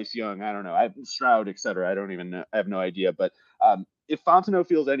even Bryce Young, I don't know. Stroud, etc. I don't even know. I have no idea. But if Fontenot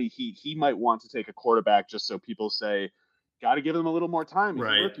feels any heat, he might want to take a quarterback just so people say, got to give him a little more time. He's a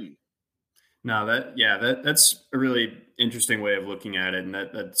rookie. No, that's a really interesting way of looking at it, and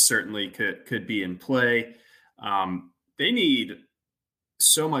that certainly could be in play. They need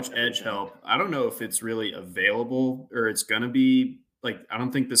so much edge help. I don't know if it's really available or it's going to be like, I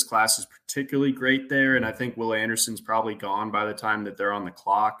don't think this class is particularly great there. And I think Will Anderson's probably gone by the time that they're on the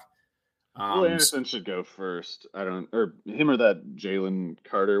clock. Will Anderson should go first. Or him or that Jalen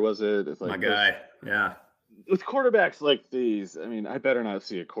Carter, was it? It's like my guy. Yeah. With quarterbacks like these, I better not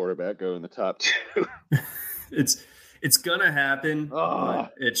see a quarterback go in the top 2. It's gonna happen.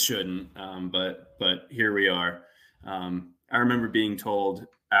 But it shouldn't. But here we are. I remember being told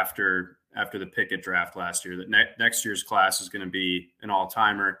after the Pickett draft last year that next year's class is going to be an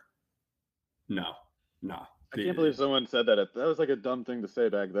all-timer. No. I can't believe someone said that. That was like a dumb thing to say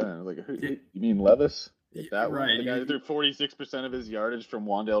back then. I was like, you mean Levis? That right. The guy who threw 46% of his yardage from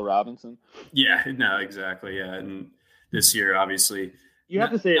Wan'Dale Robinson? Yeah, no, exactly. Yeah, and this year, obviously. You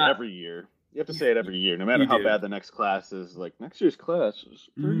have to say it every year. You have to say it every year, no matter how bad the next class is. Like, next year's class is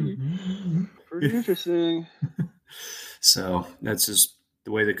pretty interesting. So that's just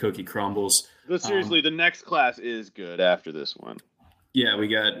the way the cookie crumbles. But seriously, the next class is good after this one. Yeah, we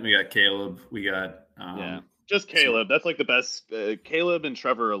got Caleb. We got just Caleb. That's like the best. Caleb and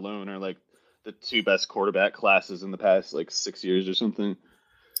Trevor alone are like the two best quarterback classes in the past like 6 years or something.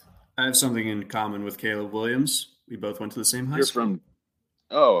 I have something in common with Caleb Williams. We both went to the same high You're school. from.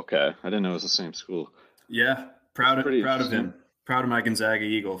 Oh, okay. I didn't know it was the same school. Yeah, proud of him. Proud of my Gonzaga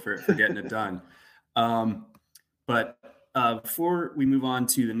Eagle for getting it done. But before we move on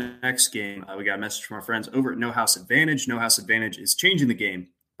to the next game, we got a message from our friends over at No House Advantage. No House Advantage is changing the game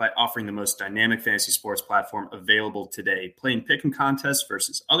by offering the most dynamic fantasy sports platform available today. Playing pick and contests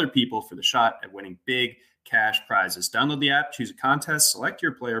versus other people for the shot at winning big cash prizes. Download the app, choose a contest, select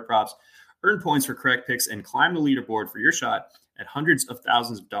your player props, earn points for correct picks, and climb the leaderboard for your shot at hundreds of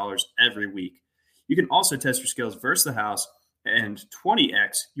thousands of dollars every week. You can also test your skills versus the house and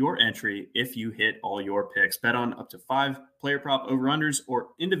 20x your entry if you hit all your picks. Bet on up to 5 player prop over-unders or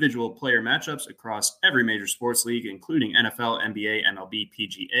individual player matchups across every major sports league, including NFL, NBA, MLB,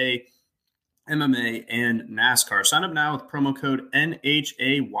 PGA, MMA, and NASCAR. Sign up now with promo code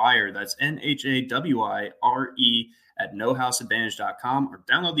NHAWIRE. That's NHAWIRE at nohouseadvantage.com or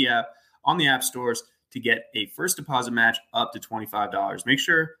download the app on the app stores to get a first deposit match up to $25. Make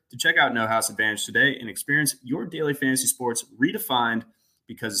sure to check out No House Advantage today and experience your daily fantasy sports redefined,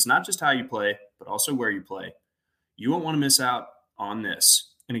 because it's not just how you play, but also where you play. You won't want to miss out on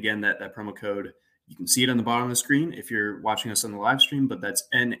this. And again, that promo code, you can see it on the bottom of the screen if you're watching us on the live stream, but that's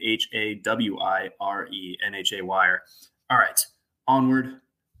NHAWIRE, NHAWIRE. All right, onward.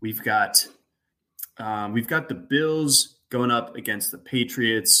 We've got the Bills going up against the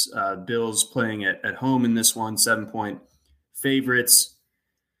Patriots. Bills playing at home in this one, 7-point favorites.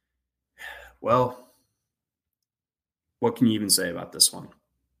 Well, what can you even say about this one?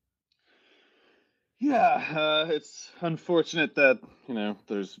 Yeah, it's unfortunate that,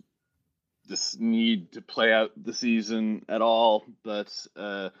 there's this need to play out the season at all, but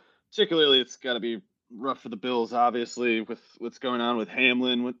particularly it's got to be rough for the Bills, obviously, with what's going on with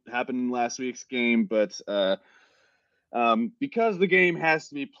Hamlin, what happened in last week's game, but because the game has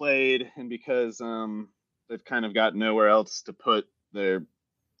to be played and because they've kind of got nowhere else to put their,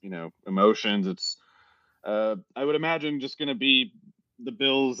 emotions, it's I would imagine just going to be the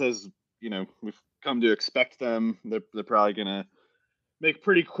Bills as, we've come to expect them. They're probably going to make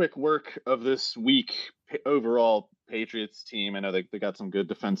pretty quick work of this weak overall Patriots team. I know they got some good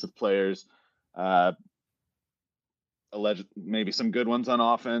defensive players, maybe some good ones on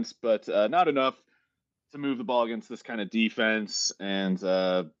offense, but not enough to move the ball against this kind of defense. And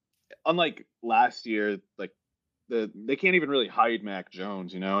unlike last year, like they can't even really hide Mac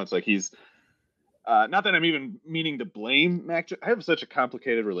Jones. It's like he's not that I'm even meaning to blame Mac. I have such a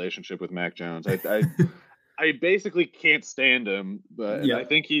complicated relationship with Mac Jones. I basically can't stand him, but yeah. I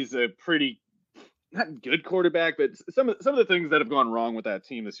think he's a pretty not good quarterback. But some of the things that have gone wrong with that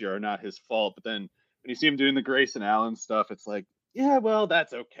team this year are not his fault. But then when you see him doing the Grayson Allen stuff, it's like, yeah, well,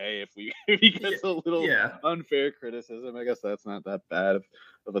 that's okay if he gets a little unfair criticism. I guess that's not that bad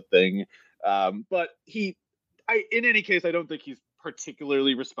of a thing. But in any case, I don't think he's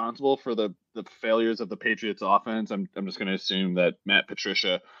particularly responsible for the failures of the Patriots offense. I'm just going to assume that Matt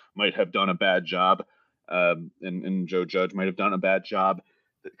Patricia might have done a bad job, and Joe Judge might have done a bad job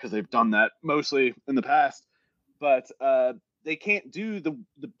because they've done that mostly in the past. But they can't do the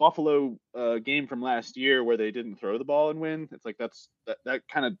Buffalo game from last year where they didn't throw the ball and win. It's like that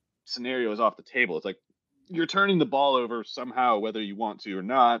kind of scenario is off the table. It's like you're turning the ball over somehow, whether you want to or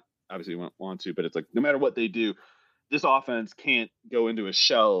not. Obviously, you won't want to, but it's like no matter what they do, this offense can't go into a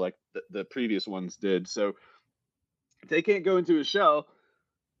shell like the previous ones did. So if they can't go into a shell,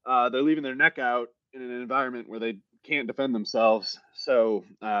 they're leaving their neck out in an environment where they can't defend themselves. So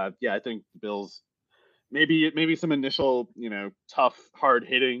I think the Bills. Maybe some initial, tough, hard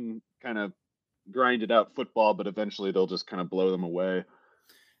hitting kind of grinded out football, but eventually they'll just kind of blow them away.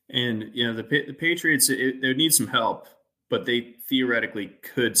 And, the Patriots, they would need some help, but they theoretically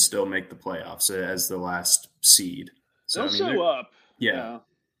could still make the playoffs as the last seed. So, they'll show up. Yeah.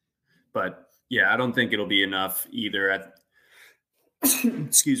 But I don't think it'll be enough either.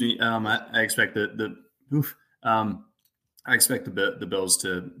 Excuse me. I expect the Bills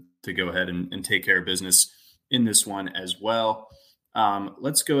to go ahead and take care of business in this one as well.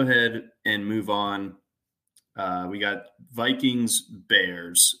 Let's go ahead and move on. We got Vikings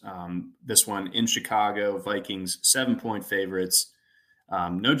Bears. This one in Chicago. Vikings 7-point favorites.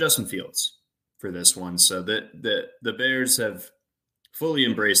 No Justin Fields for this one. So the Bears have fully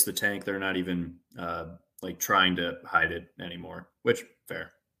embraced the tank. They're not even trying to hide it anymore, which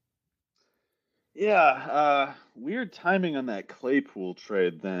fair. Yeah, weird timing on that Claypool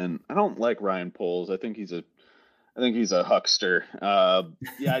trade. Then I don't like Ryan Poles. I think he's a huckster.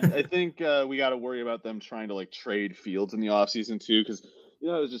 I think we got to worry about them trying to trade Fields in the offseason too, because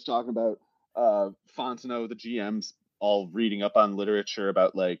I was just talking about Fontenot, the GMs, all reading up on literature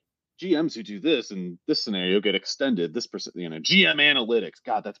about like GMs who do this and this scenario get extended. This person, GM analytics.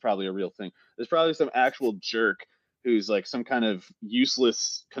 God, that's probably a real thing. There's probably some actual jerk who's like some kind of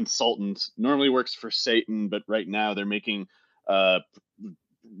useless consultant. Normally works for Satan, but right now they're making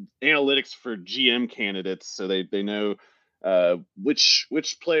analytics for GM candidates, so they know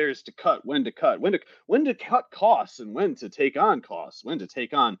which players to cut, when to cut costs, and when to take on costs, when to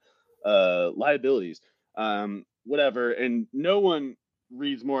take on liabilities, whatever. And no one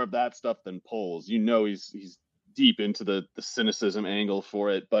reads more of that stuff than Poles. He's deep into the cynicism angle for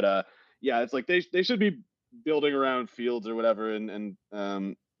it, but yeah, it's like they should be building around Fields or whatever, and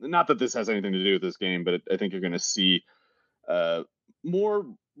not that this has anything to do with this game, but I think you're going to see more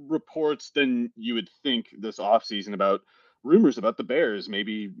reports than you would think this offseason about rumors about the Bears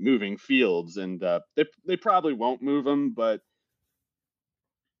maybe moving Fields, and they probably won't move him, but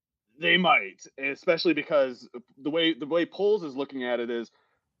they might, especially because the way Poles is looking at it is,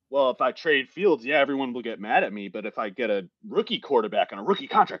 well, if I trade Fields, yeah, everyone will get mad at me, but if I get a rookie quarterback on a rookie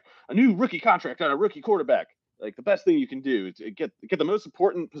contract, a new rookie contract on a rookie quarterback, like the best thing you can do is get the most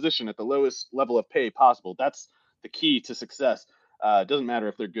important position at the lowest level of pay possible. That's the key to success. It doesn't matter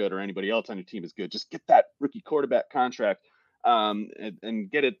if they're good or anybody else on your team is good. Just get that rookie quarterback contract,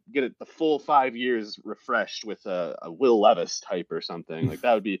 and get it the full 5 years refreshed with a Will Levis type or something. Like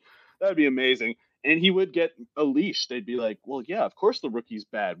that would be amazing. And he would get a leash. They'd be like, well, yeah, of course the rookie's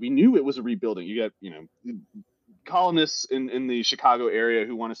bad. We knew it was a rebuilding. You got, columnists in the Chicago area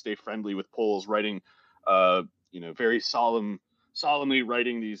who want to stay friendly with Poles writing, very solemnly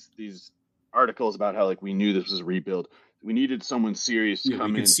writing these articles about how like we knew this was a rebuild. We needed someone serious to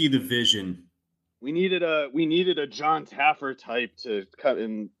come in. We could see the vision. We needed a John Taffer type to come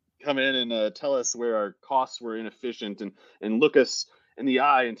in and tell us where our costs were inefficient and look us in the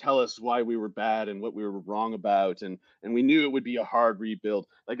eye and tell us why we were bad and what we were wrong about, and we knew it would be a hard rebuild.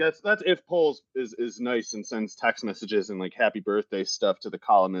 Like that's if Poles is nice and sends text messages and like happy birthday stuff to the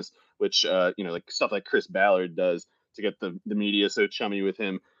columnists, which like stuff like Chris Ballard does to get the media so chummy with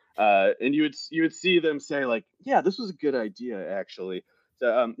him. And you would see them say like, yeah, this was a good idea actually.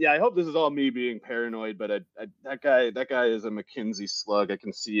 So yeah, I hope this is all me being paranoid, but that guy is a McKinsey slug. I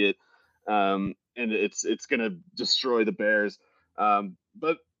can see it, and it's gonna destroy the Bears.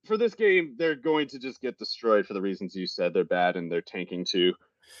 But for this game, they're going to just get destroyed for the reasons you said. They're bad and they're tanking too.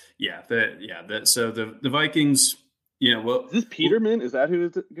 So the Vikings, well, is this Peterman? Is that who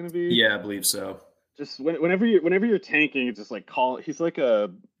it's going to be? Yeah, I believe so. Just whenever you're tanking, it's just like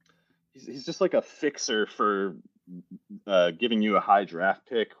he's just like a fixer for giving you a high draft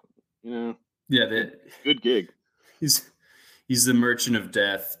pick. Yeah, good gig. He's the merchant of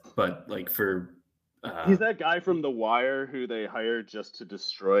death, but like for. He's that guy from The Wire who they hired just to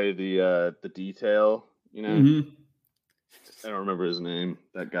destroy the detail, Mm-hmm. I don't remember his name.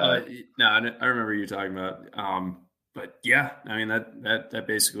 That guy. No, I remember you talking about. But yeah, I mean that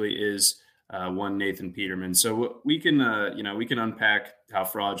basically is one Nathan Peterman. So we can we can unpack how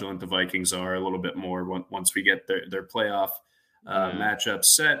fraudulent the Vikings are a little bit more once we get their playoff matchup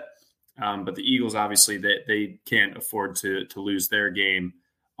set. But the Eagles obviously they can't afford to lose their game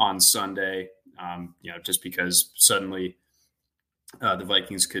on Sunday. Just because suddenly the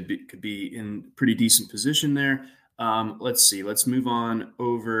Vikings could be in pretty decent position there. Let's see. Let's move on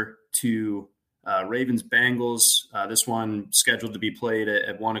over to Ravens Bengals. This one scheduled to be played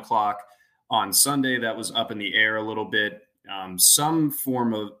at 1:00 on Sunday. That was up in the air a little bit. Some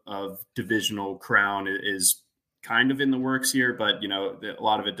form of divisional crown is kind of in the works here, but a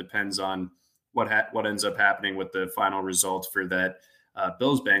lot of it depends on what ends up happening with the final results for that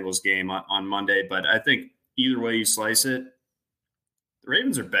Bills-Bengals game on Monday. But I think either way you slice it, the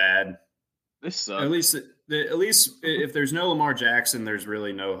Ravens are bad. They suck. At least if there's no Lamar Jackson, there's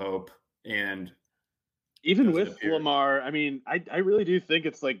really no hope. And even with Lamar, I mean, I really do think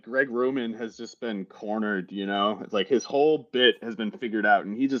it's like Greg Roman has just been cornered, It's like his whole bit has been figured out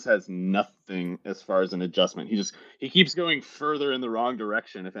and he just has nothing as far as an adjustment. He keeps going further in the wrong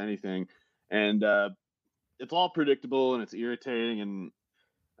direction, if anything. And it's all predictable and it's irritating, and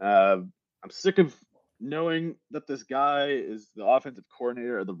I'm sick of knowing that this guy is the offensive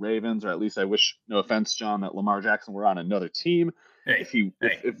coordinator of the Ravens, or at least I wish, no offense, John, that Lamar Jackson were on another team.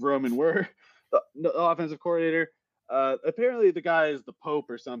 If Roman were the offensive coordinator. Apparently the guy is the Pope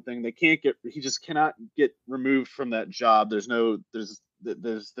or something. He just cannot get removed from that job. There's no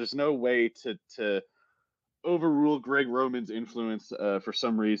way to overrule Greg Roman's influence for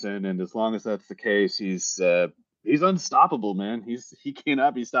some reason, and as long as that's the case, he's unstoppable, man. He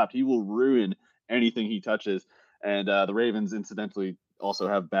cannot be stopped. He will ruin anything he touches, and the Ravens, incidentally, also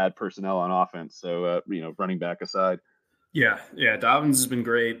have bad personnel on offense. So, running back aside. Yeah. Dobbins has been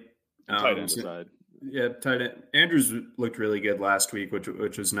great. Tight end aside. Yeah, tight end. Andrews looked really good last week,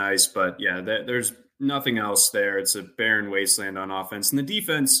 which was nice. But yeah, there's nothing else there. It's a barren wasteland on offense, and the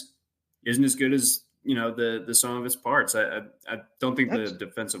defense isn't as good as the sum of its parts. I don't think the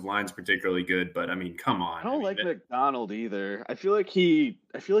defensive line's particularly good, but I mean, come on. I don't like McDonald either. I feel like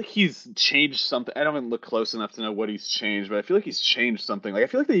he's changed something. I don't look close enough to know what he's changed, but I feel like he's changed something. Like I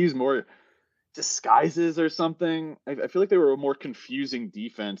feel like they use more disguises or something. I feel like they were a more confusing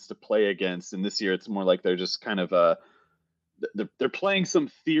defense to play against, and this year it's more like they're just kind of they're playing some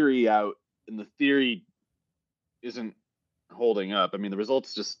theory out, and the theory isn't holding up. I mean, the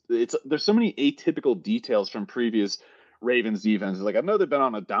results there's so many atypical details from previous Ravens defenses. Like I know they've been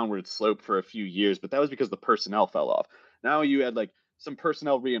on a downward slope for a few years, but that was because the personnel fell off. Now you had like some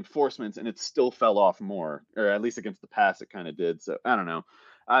personnel reinforcements, and it still fell off more, or at least against the pass, it kind of did. So I don't know.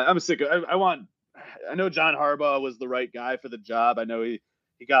 I'm sick of. I know John Harbaugh was the right guy for the job. I know he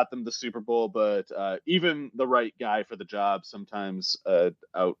got them the Super Bowl, but even the right guy for the job sometimes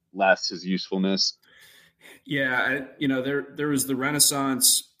outlasts his usefulness. Yeah, there was the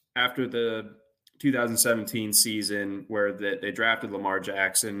renaissance after the 2017 season where they drafted Lamar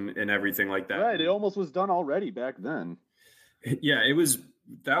Jackson and everything like that. Right, it almost was done already back then. Yeah,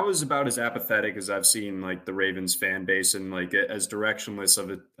 that was about as apathetic as I've seen like the Ravens fan base and like as directionless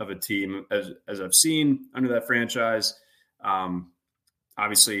of a team as I've seen under that franchise.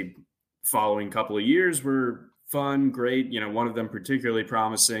 Obviously, following couple of years were fun, great. One of them particularly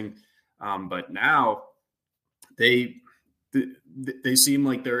promising, but now they seem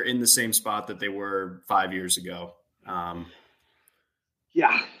like they're in the same spot that they were 5 years ago.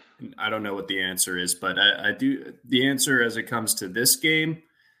 Yeah. I don't know what the answer is, but I do. The answer as it comes to this game,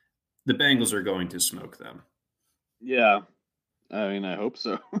 the Bengals are going to smoke them. Yeah. I mean, I hope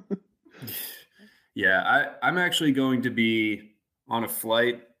so. Yeah, I'm actually going to be on a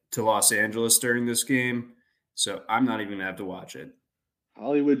flight to Los Angeles during this game, so I'm not even going to have to watch it.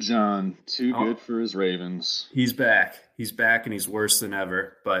 Hollywood John, too good for his Ravens. He's back, and he's worse than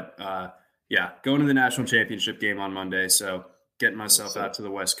ever. But, yeah, going to the national championship game on Monday, so getting myself out to the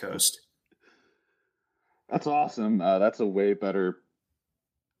West Coast. That's awesome. That's a way better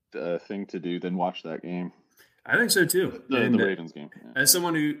thing to do than watch that game. I think so, too. The Ravens game. Yeah. As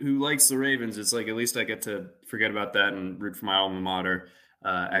someone who likes the Ravens, it's like at least I get to forget about that and root for my alma mater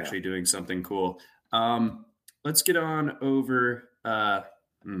actually doing something cool. Let's get on over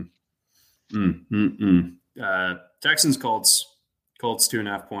Texans Colts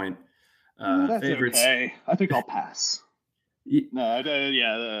 2.5 point favorites. Okay. I think I'll pass.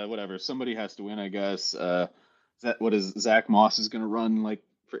 Whatever. Somebody has to win, I guess. Zach Moss is going to run like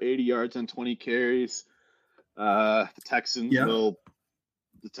for 80 yards on 20 carries. The Texans will.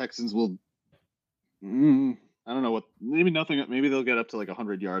 I don't know what. Maybe nothing. Maybe they'll get up to like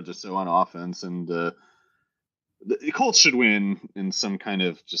 100 yards or so on offense, and the Colts should win in some kind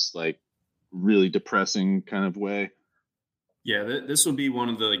of just like really depressing kind of way. Yeah, this will be one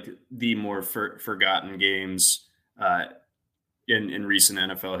of the more forgotten games in recent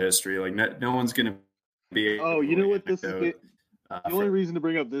NFL history. Like no one's going to be. Oh, you know what this is? The only reason to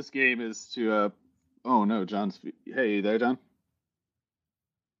bring up this game is to. Oh no, John's. Hey there, John.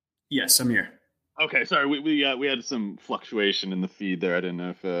 Yes, I'm here. Okay, sorry. We had some fluctuation in the feed there. I didn't know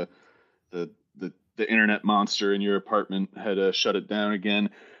if the internet monster in your apartment had shut it down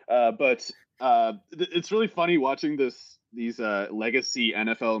again. But it's really funny watching these legacy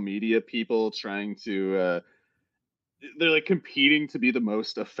NFL media people trying to. They're like competing to be the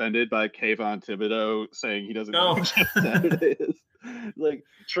most offended by Kayvon Thibodeau saying he doesn't know what Saturday is. Like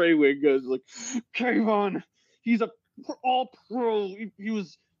Trey Wingo's like, Kayvon, he's a all pro.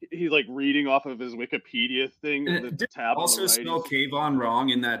 He's like reading off of his Wikipedia thing. Did tab also spell Kayvon wrong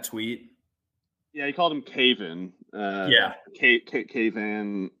in that tweet? Yeah, he called him Kayvon.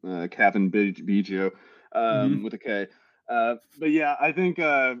 Kayvon, Kavin Biggio, with a K. But yeah, I think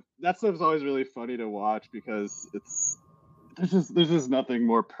that stuff's always really funny to watch because there's just nothing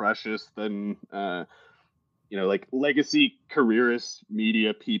more precious than like legacy careerist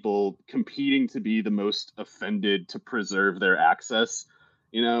media people competing to be the most offended to preserve their access.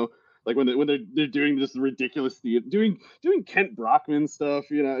 Like when they're doing this ridiculous doing Kent Brockman stuff.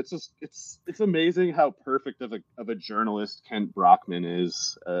 It's amazing how perfect of a journalist Kent Brockman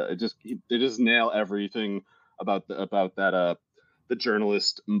is. They just nail everything about the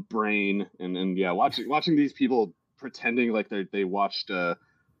journalist brain and watching these people pretending like they watched like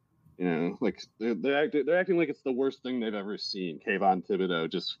they're acting like it's the worst thing they've ever seen. Kayvon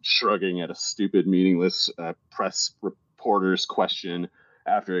Thibodeau just shrugging at a stupid meaningless press reporter's question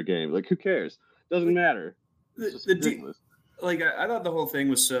after a game. Like, who cares? Doesn't matter. I thought the whole thing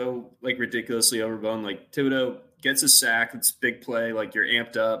was so like ridiculously overblown. Like Thibodeau gets a sack, it's a big play, like you're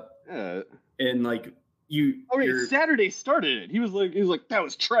amped up, and like Saturday started it. He was like that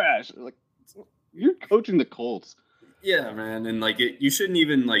was trash. Like, you're coaching the Colts. Yeah, man, and like you shouldn't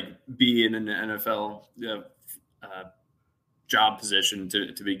even like be in an NFL job position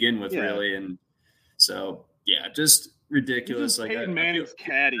to begin with, really. And so just ridiculous. Like Peyton Manning's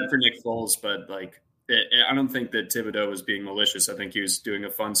caddy for Nick Foles, but like I don't think that Thibodeau was being malicious. I think he was doing a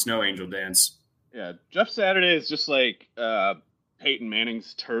fun snow angel dance. Yeah, Jeff Saturday is just like Peyton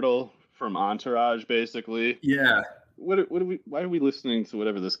Manning's turtle from Entourage, basically. Yeah. Why are we listening to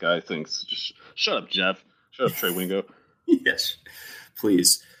whatever this guy thinks? Just shut up, Jeff. Shut up, Trey Wingo. Yes,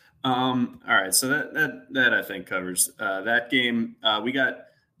 please. All right, so that I think covers that game. We got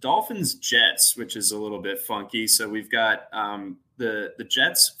Dolphins Jets, which is a little bit funky. So we've got the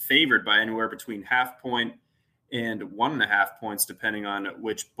Jets favored by anywhere between 0.5 point and 1.5 points, depending on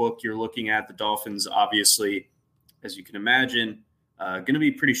which book you're looking at. The Dolphins, obviously, as you can imagine, going to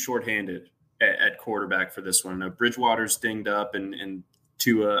be pretty shorthanded at quarterback for this one. Now, Bridgewater's dinged up, and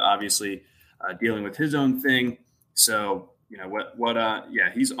Tua obviously dealing with his own thing. So,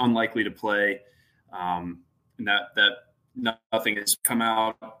 he's unlikely to play. And that nothing has come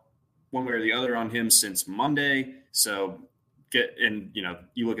out one way or the other on him since Monday. So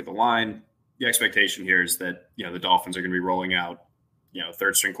you look at the line, the expectation here is that, the Dolphins are going to be rolling out,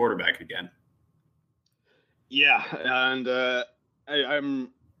 third string quarterback again. Yeah. And I'm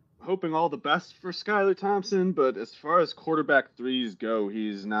hoping all the best for Skylar Thompson, but as far as quarterback threes go,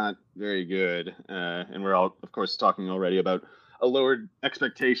 he's not very good. And we're all, of course, talking already about a lowered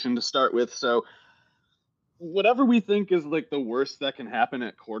expectation to start with. So whatever we think is like the worst that can happen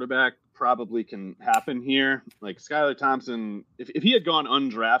at quarterback probably can happen here. Like Skylar Thompson, if he had gone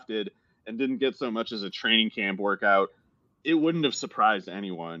undrafted and didn't get so much as a training camp workout, it wouldn't have surprised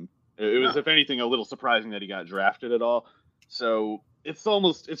anyone. It was, if anything, a little surprising that he got drafted at all. So it's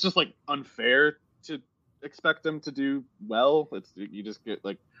just like unfair to expect him to do well. You just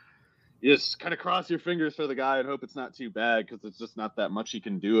kind of cross your fingers for the guy and hope it's not too bad, because it's just not that much he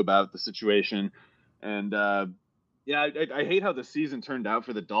can do about the situation. And I hate how the season turned out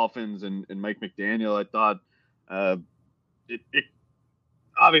for the Dolphins and Mike McDaniel. I thought it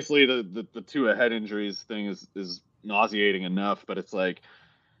obviously the Tua head injuries thing is nauseating enough, but it's like,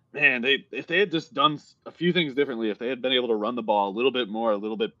 man, if they had just done a few things differently, if they had been able to run the ball a little bit more, a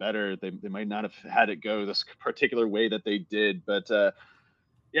little bit better, they might not have had it go this particular way that they did. But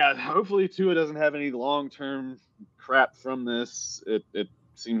hopefully Tua doesn't have any long-term crap from this. It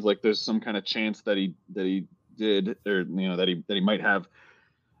seems like there's some kind of chance that he did, or that he might have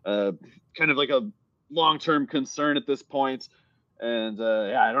kind of like a long-term concern at this point. And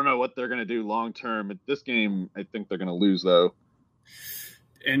I don't know what they're going to do long-term. At this game, I think they're going to lose, though.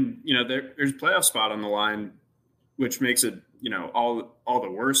 And, there's a playoff spot on the line, which makes it, all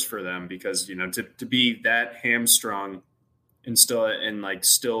the worse for them, because, to be that hamstrung and still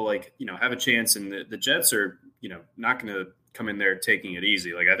have a chance. And the Jets are, not going to come in there taking it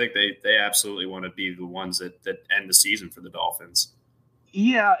easy. Like, I think they absolutely want to be the ones that end the season for the Dolphins.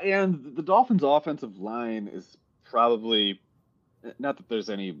 Yeah. And the Dolphins offensive line is probably not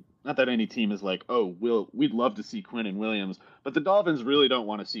that any team is like, oh, we'd love to see Quinnen Williams, but the Dolphins really don't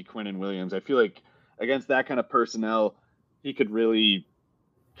want to see Quinnen Williams. I feel like against that kind of personnel, he could really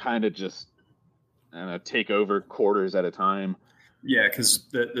kind of just take over quarters at a time. Yeah, because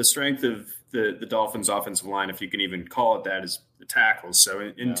the strength of the Dolphins' offensive line, if you can even call it that, is the tackles.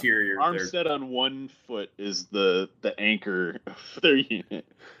 So interior, Armstead on one foot is the anchor of their unit.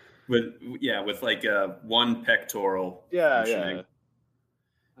 With like one pectoral. Yeah.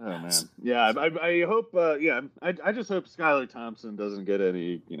 Oh man, yeah. I hope. I just hope Skylar Thompson doesn't get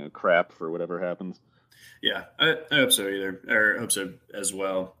any crap for whatever happens. Yeah, I hope so I hope so as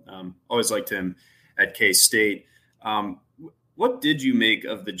well. Always liked him at K-State. What did you make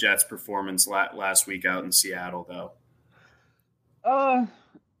of the Jets' performance last week out in Seattle, though? I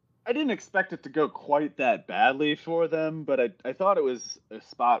didn't expect it to go quite that badly for them, but I thought it was a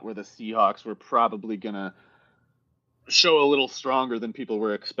spot where the Seahawks were probably gonna show a little stronger than people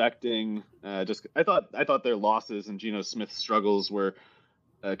were expecting. I thought their losses and Geno Smith's struggles were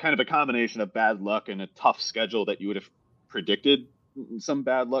kind of a combination of bad luck and a tough schedule that you would have predicted some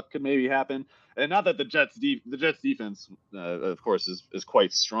bad luck could maybe happen. And not that the Jets defense, of course, is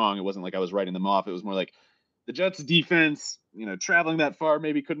quite strong. It wasn't like I was writing them off. It was more like the Jets defense, traveling that far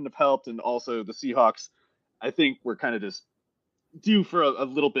maybe couldn't have helped. And also the Seahawks, I think, were kind of just due for a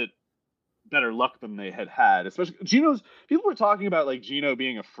little bit better luck than they had. Especially people were talking about like Geno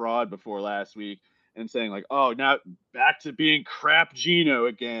being a fraud before last week and saying like, oh, now back to being crap Geno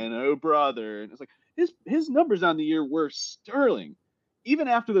again. Oh, brother. And it's like his numbers on the year were sterling. Even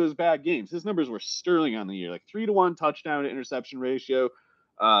after those bad games, his numbers were sterling on the year, like 3-to-1 touchdown to interception ratio,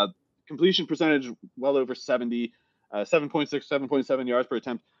 completion percentage well over 70, 7.6, 7.7 yards per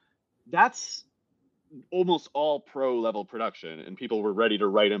attempt. That's almost all pro level production, and people were ready to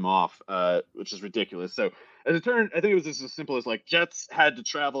write him off, which is ridiculous. So as it turned, I think it was just as simple as like Jets had to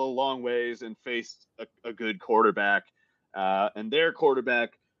travel a long ways and faced a good quarterback, and their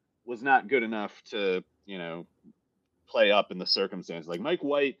quarterback was not good enough to, play up in the circumstances. Like Mike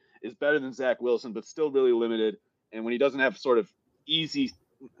White is better than Zach Wilson, but still really limited. And when he doesn't have sort of easy,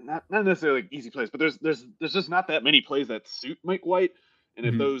 not necessarily like easy plays, but there's just not that many plays that suit Mike White. And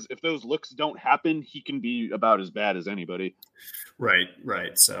if those looks don't happen, he can be about as bad as anybody. Right.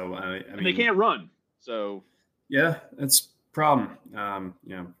 So I mean, they can't run. So yeah, that's a problem.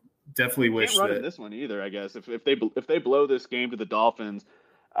 Definitely wish can't run that in this one either. I guess if they blow this game to the Dolphins,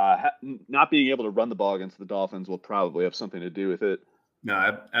 not being able to run the ball against the Dolphins will probably have something to do with it.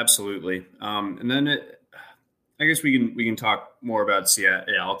 No, absolutely. And then I guess we can talk more about Seattle.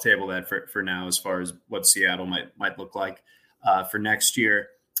 Yeah, I'll table that for now as far as what Seattle might look like for next year.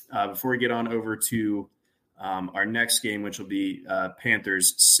 Before we get on over to our next game, which will be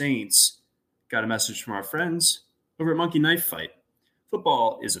Panthers Saints, got a message from our friends over at Monkey Knife Fight.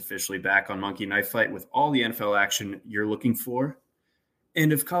 Football is officially back on Monkey Knife Fight with all the NFL action you're looking for.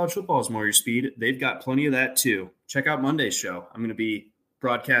 And if college football is more your speed, they've got plenty of that too. Check out Monday's show. I'm going to be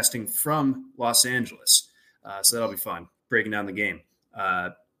broadcasting from Los Angeles, so that'll be fun. Breaking down the game.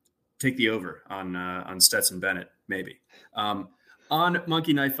 Take the over on Stetson Bennett, maybe. On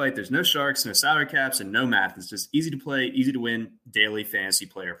Monkey Knife Fight, there's no sharks, no salary caps, and no math. It's just easy to play, easy to win, daily fantasy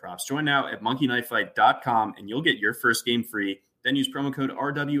player props. Join now at monkeyknifefight.com, and you'll get your first game free. Then use promo code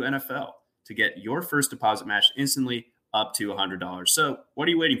RWNFL to get your first deposit match instantly up to $100. So what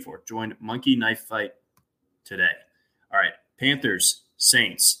are you waiting for? Join Monkey Knife Fight today. All right, Panthers,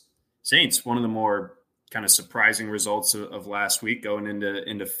 Saints. Saints, one of the more kind of surprising results of last week going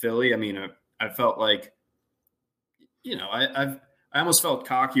into Philly. I mean, I felt like, I almost felt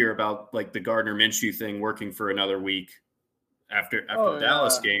cockier about like the Gardner Minshew thing working for another week after the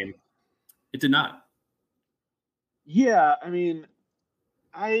Dallas game. It did not. Yeah, I mean,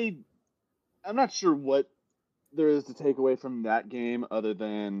 I'm not sure what there is to take away from that game other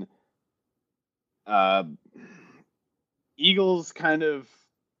than Eagles kind of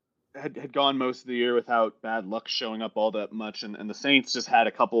had gone most of the year without bad luck showing up all that much, and the Saints just had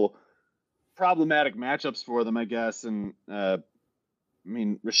a couple problematic matchups for them, I guess. And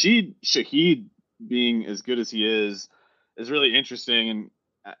Rashid Shaheed being as good as he is really interesting, and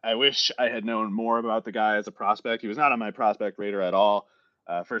I wish I had known more about the guy as a prospect. He was not on my prospect radar at all.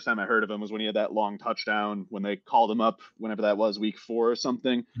 First time I heard of him was when he had that long touchdown when they called him up, whenever that was, week 4 or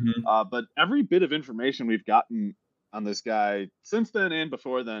something. Mm-hmm. But every bit of information we've gotten on this guy since then and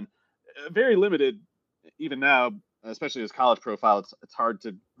before then, very limited. Even now, especially his college profile, it's hard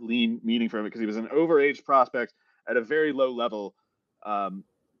to glean meaning from it because he was an overaged prospect at a very low level. And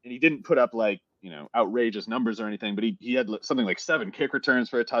he didn't put up like, outrageous numbers or anything, but he had something like 7 kick returns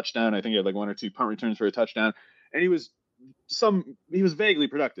for a touchdown. I think he had like 1 or 2 punt returns for a touchdown. And he was vaguely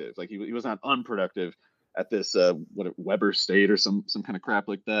productive. Like he was not unproductive at this Weber State or some kind of crap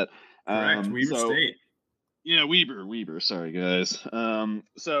like that. Correct. Weber State. Yeah, Weber. Sorry, guys.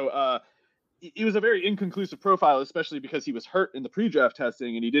 He was a very inconclusive profile, especially because he was hurt in the pre-draft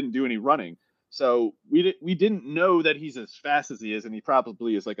testing and he didn't do any running. So we didn't know that he's as fast as he is, and he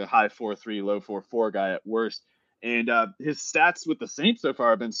probably is like a high 4.3, low 4.4 guy at worst. And his stats with the Saints so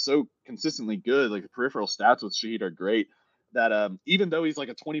far have been so consistently good. Like the peripheral stats with Shaheed are great. That even though he's like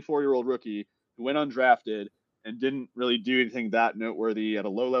a 24-year-old rookie who went undrafted and didn't really do anything that noteworthy at a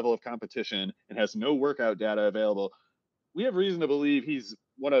low level of competition and has no workout data available, we have reason to believe he's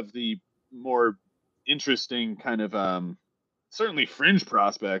one of the more interesting kind of certainly fringe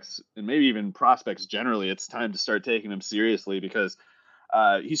prospects, and maybe even prospects generally. It's time to start taking him seriously because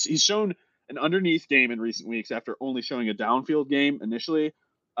he's shown an underneath game in recent weeks after only showing a downfield game initially.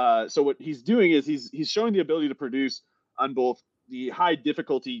 So what he's doing is he's showing the ability to produce on both the high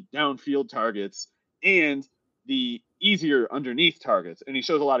difficulty downfield targets and the easier underneath targets. And he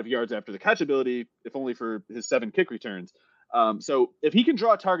shows a lot of yards after the catch ability, if only for his 7 kick returns. So if he can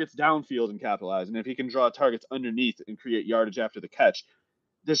draw targets downfield and capitalize, and if he can draw targets underneath and create yardage after the catch,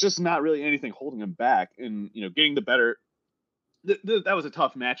 there's just not really anything holding him back. And, getting the better, that was a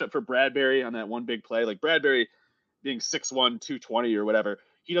tough matchup for Bradbury on that one big play. Like Bradbury being 6'1", 220 or whatever,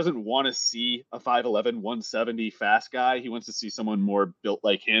 he doesn't want to see a 5'11", 170 fast guy. He wants to see someone more built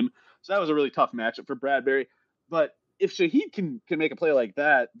like him. So that was a really tough matchup for Bradbury. But if Shaheed can make a play like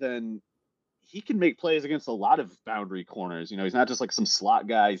that, then he can make plays against a lot of boundary corners. You know, he's not just like some slot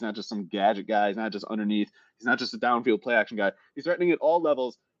guy. He's not just some gadget guy. He's not just underneath. He's not just a downfield play action guy. He's threatening at all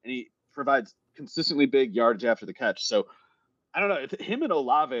levels, and he provides consistently big yardage after the catch. So I don't know. Him and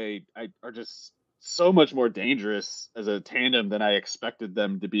Olave are just so much more dangerous as a tandem than I expected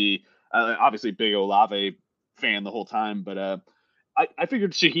them to be. Obviously, big Olave fan the whole time, but I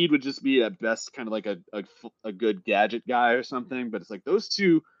figured Shaheed would just be at best kind of like a good gadget guy or something. But it's like those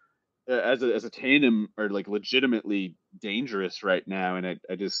two as a tandem are like legitimately dangerous right now, and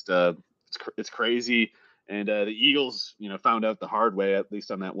I just it's crazy. And the Eagles, found out the hard way, at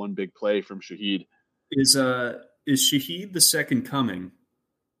least on that one big play from Shaheed. Is Shaheed the second coming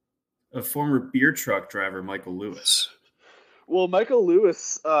of former beer truck driver Michael Lewis? Well, Michael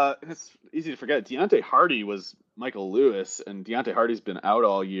Lewis, it's easy to forget. Deontay Hardy was Michael Lewis, and Deontay Hardy's been out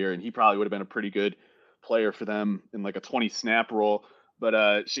all year, and he probably would have been a pretty good player for them in like a 20-snap role. But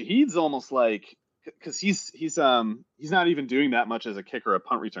Shaheed's almost like, because he's not even doing that much as a kicker or a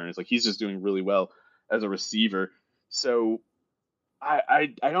punt returner. It's like he's just doing really well as a receiver. So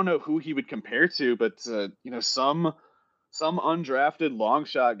I don't know who he would compare to, but some undrafted long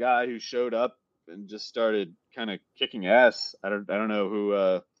shot guy who showed up and just started kind of kicking ass. I don't know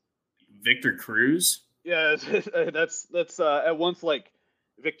who. Victor Cruz. Yeah, that's at once like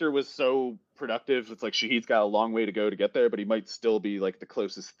Victor was so productive. It's like Shaheed's got a long way to go to get there, but he might still be like the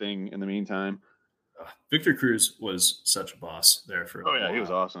closest thing in the meantime. Victor Cruz was such a boss there for. Oh yeah, he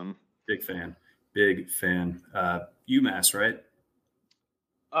was awesome. Big fan. UMass, right?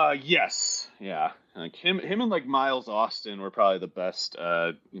 Yes, yeah. Like him and like Miles Austin were probably the best,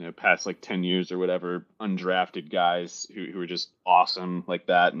 past like 10 years or whatever, undrafted guys who were just awesome like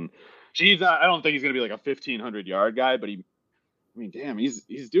that. And I don't think he's gonna be like a 1,500 yard guy, but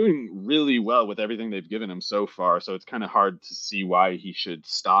he's doing really well with everything they've given him so far. So it's kind of hard to see why he should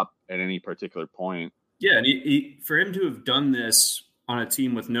stop at any particular point. Yeah, and he for him to have done this on a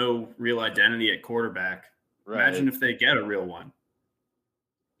team with no real identity at quarterback, right. Imagine if they get a real one.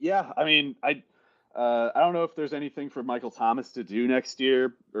 Yeah, I mean, I don't know if there's anything for Michael Thomas to do next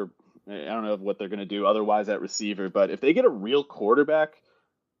year, or I don't know what they're going to do otherwise at receiver. But if they get a real quarterback,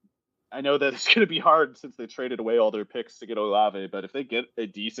 I know that it's going to be hard since they traded away all their picks to get Olave. But if they get a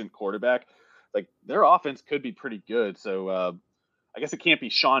decent quarterback, like their offense could be pretty good. So I guess it can't be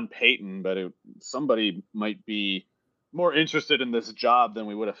Sean Payton, but somebody might be more interested in this job than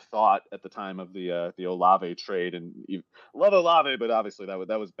we would have thought at the time of the Olave trade. And love Olave, but obviously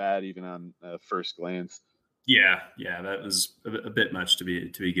that was bad even on first glance. Yeah, that was a bit much to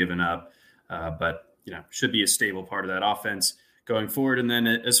be given up, but should be a stable part of that offense going forward. And then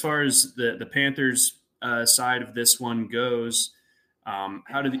as far as the Panthers side of this one goes,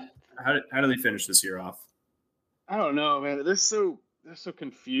 how do they finish this year off? I don't know, man. They're so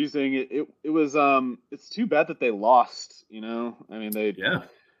confusing. It was it's too bad that they lost, I mean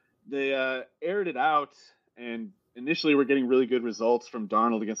they aired it out, and initially we're getting really good results from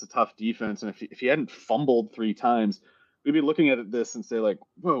Darnold against a tough defense, and if he hadn't fumbled 3 times, we'd be looking at this and say like,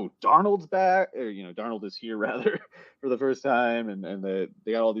 whoa, Darnold's back, or Darnold is here rather for the first time, and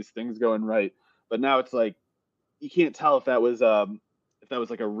they got all these things going right. But now it's like you can't tell if that was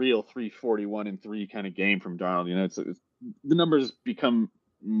like a real 341-3 kind of game from Darnold. It's the numbers become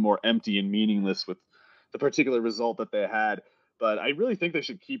more empty and meaningless with the particular result that they had. But I really think they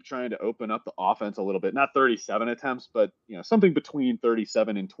should keep trying to open up the offense a little bit. Not 37 attempts, but something between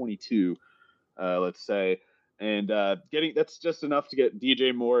 37 and 22, let's say. And that's just enough to get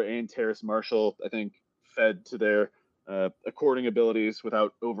DJ Moore and Terrace Marshall, I think, fed to their according abilities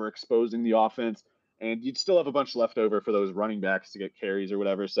without overexposing the offense. And you'd still have a bunch left over for those running backs to get carries or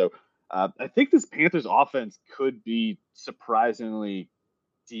whatever. So I think this Panthers offense could be surprisingly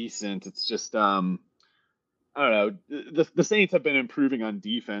decent. It's just, I don't know. The Saints have been improving on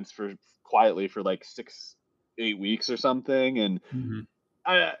defense quietly for like 6-8 weeks or something. And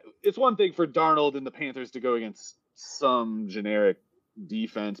it's one thing for Darnold and the Panthers to go against some generic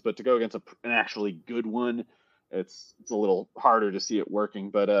defense, but to go against an actually good one, it's a little harder to see it working.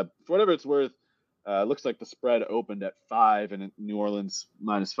 But for whatever it's worth, looks like the spread opened at 5 and New Orleans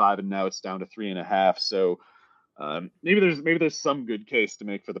 -5, and now it's down to 3.5. So maybe there's some good case to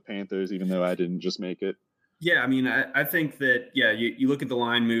make for the Panthers, even though I didn't just make it. Yeah, I mean, I think that you look at the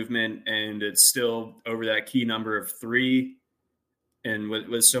line movement and it's still over that key number of 3, and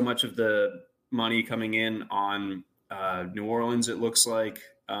with so much of the money coming in on New Orleans, it looks like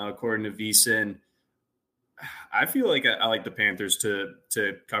according to VSiN. I feel like I like the Panthers to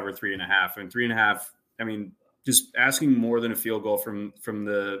cover 3.5, and 3.5. I mean, just asking more than a field goal from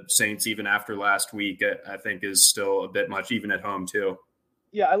the Saints, even after last week, I think is still a bit much, even at home too.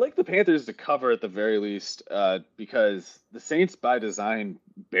 Yeah, I like the Panthers to cover at the very least, because the Saints by design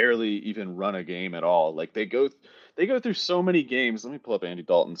barely even run a game at all. Like they go through so many games. Let me pull up Andy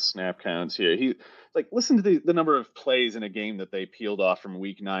Dalton's snap counts here. Listen to the number of plays in a game that they peeled off from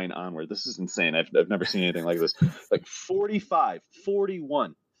week 9 onward. This is insane. I've never seen anything like this. Like 45,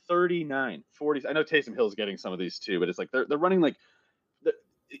 41, 39, 40. I know Taysom Hill's getting some of these too, but it's like they're running like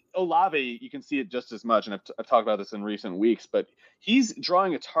Olave, you can see it just as much, and I've talked about this in recent weeks, but he's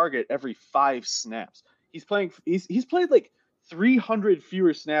drawing a target every 5 snaps. He's played like 300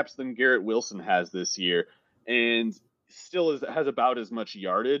 fewer snaps than Garrett Wilson has this year, and still has about as much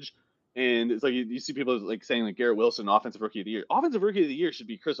yardage. And it's like you see people like saying like Garrett Wilson, offensive rookie of the year. Offensive rookie of the year should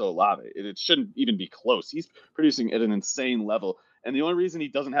be Chris Olave. It shouldn't even be close. He's producing at an insane level, and the only reason he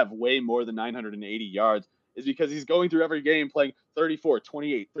doesn't have way more than 980 yards is because he's going through every game playing 34,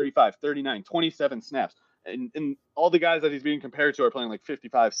 28, 35, 39, 27 snaps. And all the guys that he's being compared to are playing like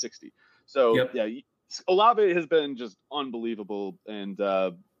 55, 60. So, yep. Yeah, Olave has been just unbelievable. And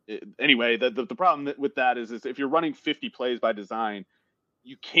anyway, the problem with that is if you're running 50 plays by design,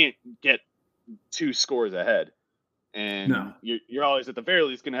 you can't get 2 scores ahead. And you're always at the very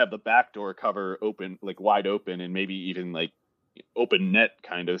least going to have the backdoor cover open, like wide open, and maybe even like open net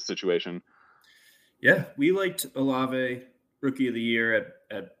kind of situation. Yeah, we liked Olave, rookie of the year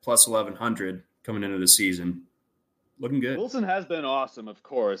at plus 1,100 coming into the season. Looking good. Wilson has been awesome, of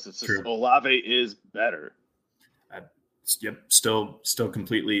course. It's just true. Olave is better. Still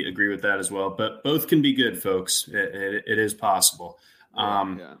completely agree with that as well. But both can be good, folks. It is possible.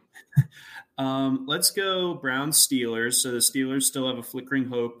 Yeah. Let's go Browns Steelers. So the Steelers still have a flickering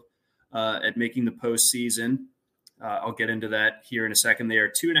hope at making the postseason. I'll get into that here in a second. They are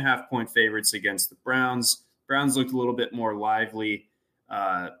 2.5-point favorites against the Browns. Browns looked a little bit more lively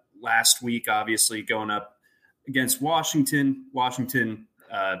last week, obviously going up against Washington. Washington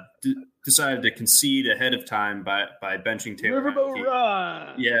decided to concede ahead of time by benching Taylor. Riverboat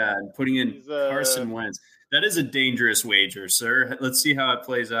Run. Yeah, and putting in Carson Wentz. That is a dangerous wager, sir. Let's see how it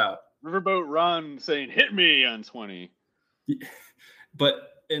plays out. Riverboat Run saying, hit me on 20. But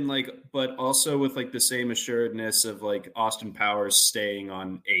also with like the same assuredness of like Austin Powers staying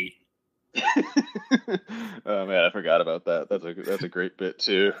on 8. Oh man, I forgot about that. That's a great bit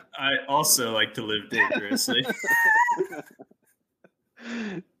too. I also like to live dangerously.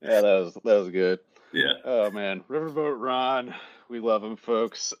 Yeah, that was good. Yeah. Oh man, Riverboat Ron, we love him,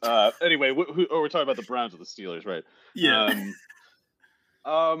 folks. Anyway, we're talking about the Browns or the Steelers, right? Yeah.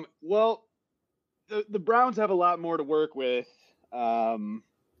 Well, the Browns have a lot more to work with.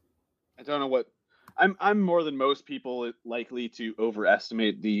 I don't know what I'm more than most people likely to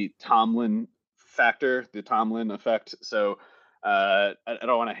overestimate the Tomlin factor, the Tomlin effect. So I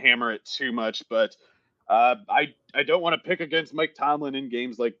don't want to hammer it too much, but I don't want to pick against Mike Tomlin in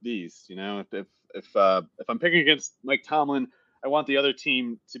games like these. You know, if I'm picking against Mike Tomlin, I want the other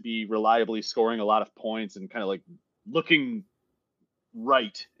team to be reliably scoring a lot of points and kind of like looking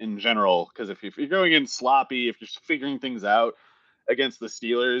right in general. Because if you're going in sloppy, if you're figuring things out against the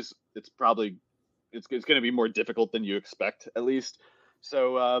Steelers, it's going to be more difficult than you expect, at least.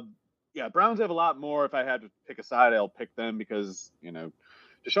 So Browns have a lot more. If I had to pick a side, I'll pick them because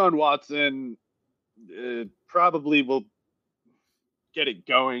Deshaun Watson probably will get it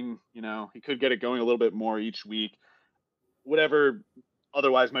going. He could get it going a little bit more each week. Whatever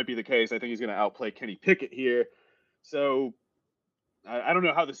otherwise might be the case, I think he's going to outplay Kenny Pickett here. So I don't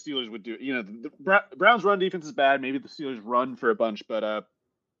know how the Steelers would do. The Browns' run defense is bad. Maybe the Steelers run for a bunch, but I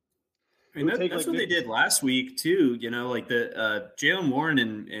mean, that's what they did last week too. Like the Jaylen Warren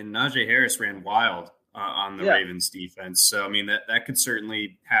and Najee Harris ran wild on the Ravens defense. So I mean that could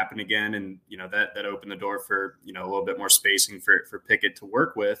certainly happen again, and that opened the door for a little bit more spacing for Pickett to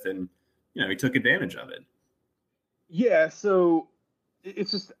work with, and he took advantage of it. Yeah, so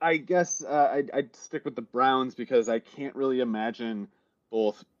it's just, I guess I'd stick with the Browns because I can't really imagine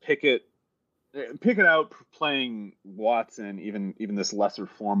both Pickett out playing Watson, even this lesser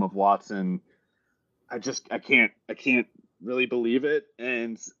form of Watson. I can't really believe it.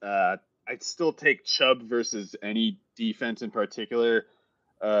 And I'd still take Chubb versus any defense in particular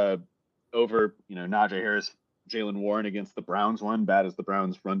over, Najee Harris, Jaylen Warren against the Browns one, bad as the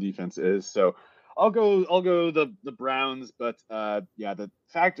Browns run defense is. So I'll go the Browns, but the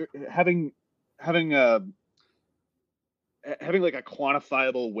factor having like a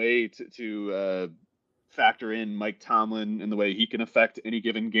quantifiable way to factor in Mike Tomlin and the way he can affect any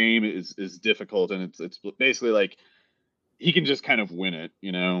given game is difficult, and it's basically like he can just kind of win it.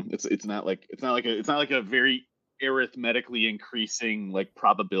 It's not like a very arithmetically increasing like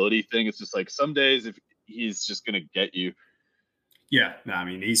probability thing. It's just like some days if he's just gonna get you. Yeah, no, I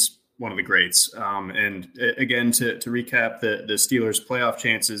mean he's one of the greats. And again, to recap the Steelers' playoff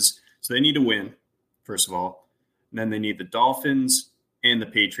chances, so they need to win first of all, and then they need the Dolphins and the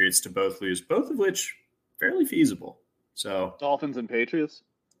Patriots to both lose, both of which fairly feasible. So Dolphins and Patriots.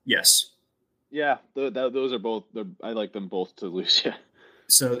 Yes. Yeah, those are both. I like them both to lose. Yeah.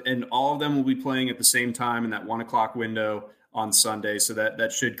 So, and all of them will be playing at the same time in that 1 o'clock window on Sunday. So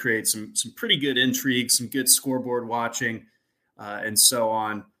that should create some pretty good intrigue, some good scoreboard watching, and so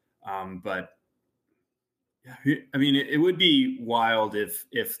on. But I mean, it would be wild if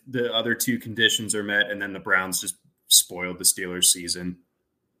the other two conditions are met and then the Browns just spoiled the Steelers' season.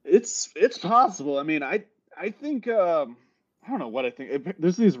 It's possible. I mean, I think I don't know what I think.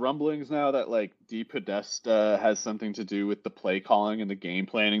 There's these rumblings now that like DePodesta has something to do with the play calling and the game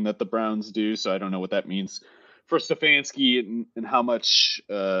planning that the Browns do. So I don't know what that means for Stefanski and how much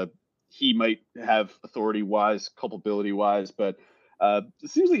he might have authority-wise, culpability-wise. But it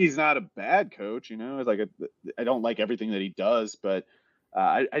seems like he's not a bad coach. It's like I don't like everything that he does, but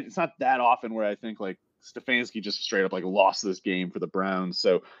it's not that often where I think like Stefanski just straight up like lost this game for the Browns.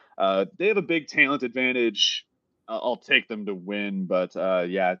 So they have a big talent advantage. I'll take them to win, but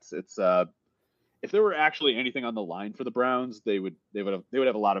yeah, it's if there were actually anything on the line for the Browns, they would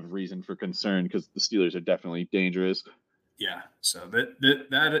have a lot of reason for concern because the Steelers are definitely dangerous. Yeah, so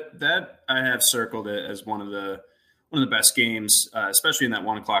that I have circled it as one of the best games, especially in that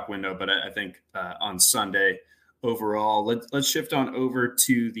 1 o'clock window. But I think on Sunday overall, let's shift on over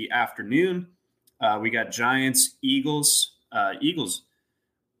to the afternoon. We got Giants, Eagles. Eagles.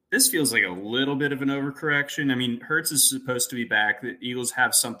 This feels like a little bit of an overcorrection. I mean, Hurts is supposed to be back. The Eagles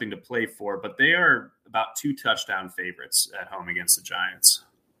have something to play for, but they are about 2 touchdown favorites at home against the Giants.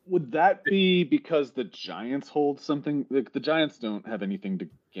 Would that be because the Giants hold something? Like the Giants don't have anything to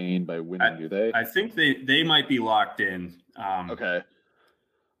gain by winning, do they? I think they might be locked in. Okay.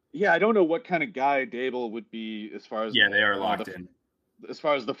 Yeah, I don't know what kind of guy Dable would be as far as they are locked in. As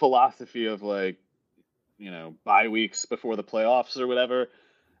far as the philosophy of like, bye weeks before the playoffs or whatever.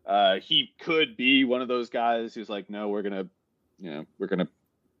 He could be one of those guys who's like, no, we're gonna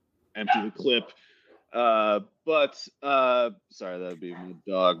empty the clip. But sorry, that would be my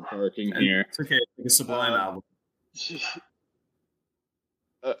dog barking here. It's okay. It's a Sublime album.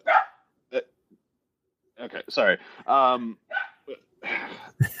 Okay, sorry.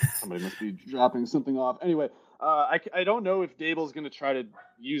 Somebody must be dropping something off. Anyway, I don't know if Dable's going to try to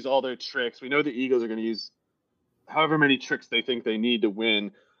use all their tricks. We know the Eagles are going to use however many tricks they think they need to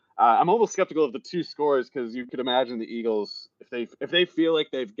win. I'm almost skeptical of the 2 scores because you could imagine the Eagles, if they feel like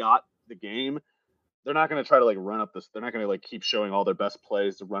they've got the game, they're not going to try to like run up this. They're not going to like keep showing all their best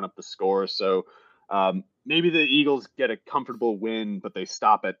plays to run up the score. So maybe the Eagles get a comfortable win, but they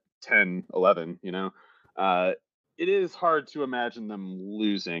stop at 10-11. It is hard to imagine them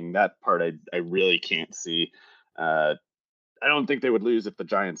losing. That part I really can't see. I don't think they would lose if the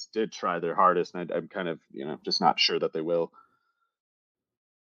Giants did try their hardest, and I'm kind of just not sure that they will.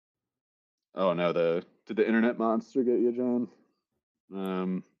 Oh no, did the internet monster get you,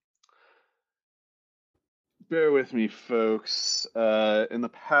 John? Bear with me, folks. In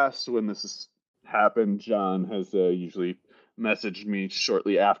the past, when this has happened, John has usually messaged me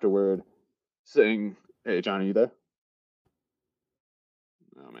shortly afterward saying, "Hey, John, are you there?"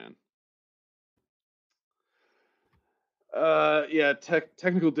 Oh man. Yeah,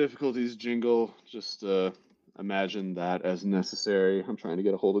 technical difficulties, Jingle. Just imagine that as necessary. I'm trying to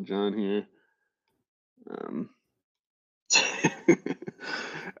get a hold of John here.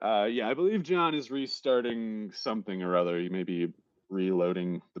 Yeah, I believe John is restarting something or other. He may be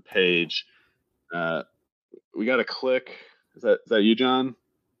reloading the page. We got a click. Is that you, John?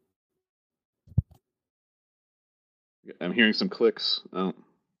 I'm hearing some clicks. Oh,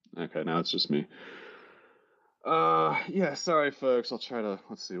 okay. Now it's just me. Yeah, sorry, folks. I'll try to,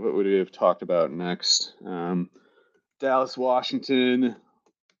 let's see, what would we have talked about next? Dallas, Washington.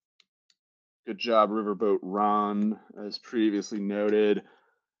 Good job, Riverboat Ron, as previously noted.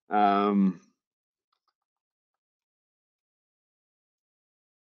 Can't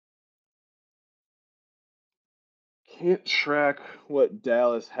track what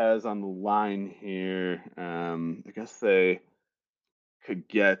Dallas has on the line here. I guess they could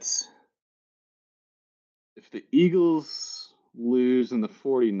get, if the Eagles lose and the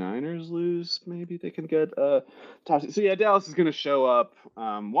 49ers lose, maybe they can get top. So yeah, Dallas is going to show up.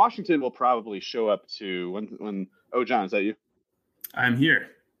 Washington will probably show up too. When oh, John, is that you? I'm here.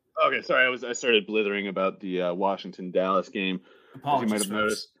 Okay, sorry, I started blithering about the Washington Dallas game. Apologies, as you might have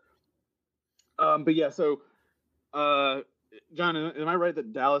noticed. But yeah, so John, am I right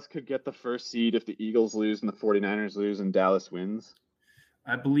that Dallas could get the first seed if the Eagles lose and the 49ers lose and Dallas wins?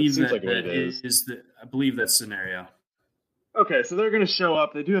 I believe I believe that scenario. Okay, so they're going to show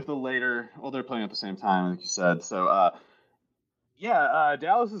up. They do have the later. Well, they're playing at the same time, like you said. So,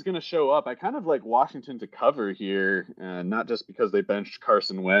 Dallas is going to show up. I kind of like Washington to cover here, not just because they benched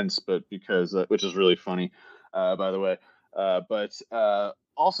Carson Wentz, but because, which is really funny, by the way, but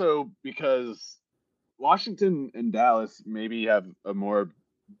also because Washington and Dallas maybe have a more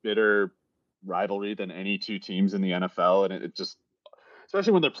bitter rivalry than any two teams in the NFL, and it just,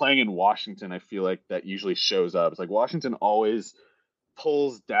 especially when they're playing in Washington, I feel like that usually shows up. It's like Washington always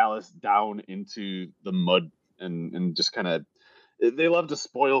pulls Dallas down into the mud and just kind of, they love to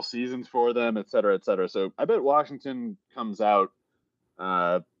spoil seasons for them, et cetera, et cetera. So I bet Washington comes out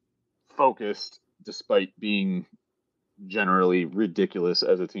focused despite being generally ridiculous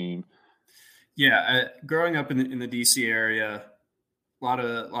as a team. Yeah, growing up in the DC area, a lot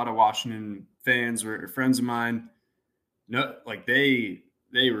of Washington fans were friends of mine. No, like they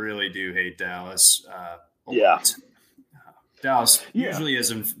really do hate Dallas. Dallas usually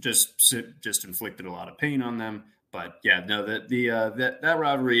hasn't just inflicted a lot of pain on them, but yeah, no, that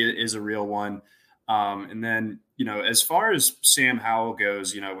rivalry is a real one. And then, as far as Sam Howell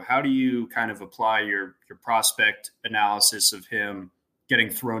goes, how do you kind of apply your prospect analysis of him getting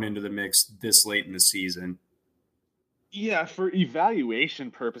thrown into the mix this late in the season? Yeah, for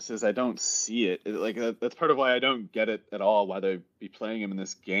evaluation purposes, I don't see it. That's part of why I don't get it at all, why they'd be playing him in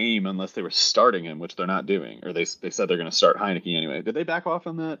this game unless they were starting him, which they're not doing. Or they said they're going to start Heineke anyway. Did they back off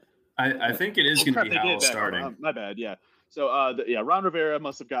on that? I think it is going to be Howell starting. My bad, yeah. So, Ron Rivera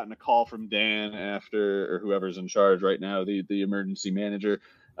must have gotten a call from Dan or whoever's in charge right now, the emergency manager,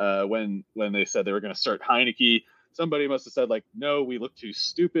 when they said they were going to start Heineke. Somebody must have said, no, we look too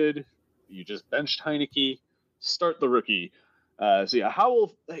stupid. You just benched Heineke. Start the rookie.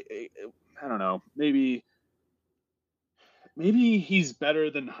 Howell, I don't know. Maybe he's better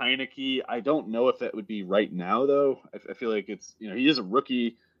than Heineke. I don't know if that would be right now, though. I feel like it's, he is a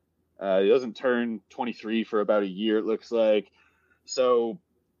rookie. He doesn't turn 23 for about a year, it looks like. So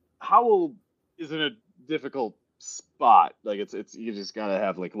Howell is in a difficult spot. It's you just got to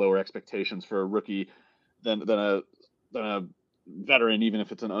have lower expectations for a rookie than a veteran, even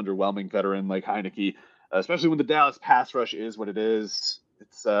if it's an underwhelming veteran like Heineke. Especially when the Dallas pass rush is what it is.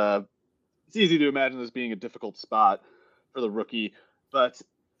 It's easy to imagine this being a difficult spot for the rookie, but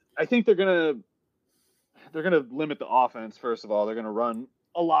I think they're gonna limit the offense. First of all, they're gonna run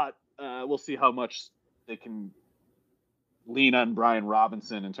a lot. We'll see how much they can lean on Brian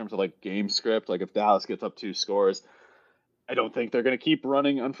Robinson in terms of game script. If Dallas gets up 2 scores, I don't think they're going to keep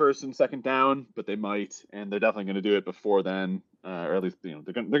running on first and second down, but they might, and they're definitely going to do it before then, or at least they're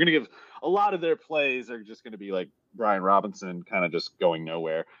going to give a lot of their plays are just going to be Brian Robinson kind of just going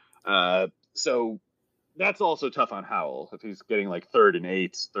nowhere. So that's also tough on Howell if he's getting 3rd and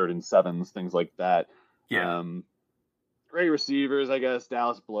 8s, 3rd and 7s, things like that. Yeah. Great receivers, I guess.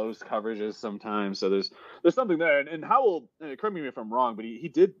 Dallas blows coverages sometimes, so there's something there. And Howell, correct me if I'm wrong, but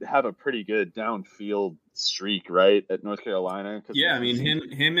he did have a pretty good downfield streak, right, at North Carolina. Yeah, I mean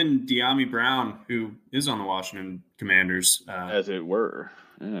him and De'Ami Brown, who is on the Washington Commanders, as it were.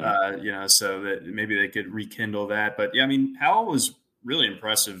 Yeah. So that maybe they could rekindle that. But yeah, I mean Howell was really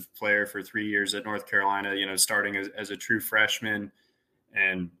impressive player for 3 years at North Carolina. Starting as a true freshman.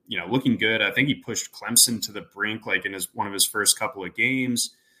 And, looking good. I think he pushed Clemson to the brink, in one of his first couple of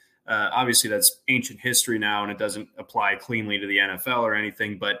games. Obviously, that's ancient history now, and it doesn't apply cleanly to the NFL or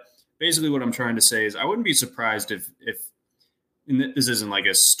anything. But basically what I'm trying to say is I wouldn't be surprised if and this isn't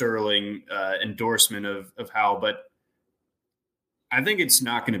a sterling endorsement of Howell, but I think it's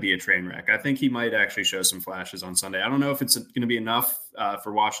not going to be a train wreck. I think he might actually show some flashes on Sunday. I don't know if it's going to be enough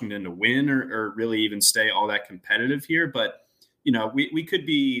for Washington to win or really even stay all that competitive here, but we could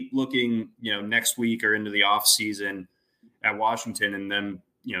be looking, next week or into the off season at Washington and then,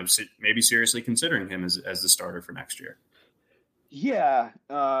 maybe seriously considering him as the starter for next year. Yeah.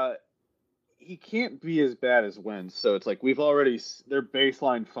 He can't be as bad as Wentz. So it's their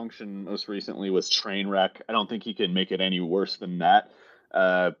baseline function most recently was train wreck. I don't think he can make it any worse than that.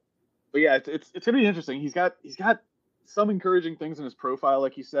 But yeah, it's going to be interesting. He's got some encouraging things in his profile,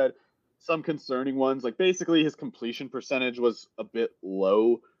 like you said. Some concerning ones, basically his completion percentage was a bit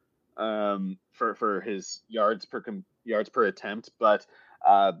low for his yards per yards per attempt, but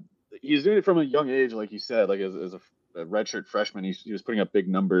he's doing it from a young age, like you said, like as a redshirt freshman, he was putting up big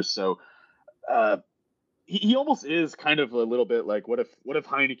numbers. So he almost is kind of a little bit like what if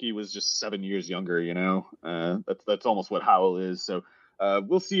Heineke was just 7 years younger, you know? That's almost what Howell is. So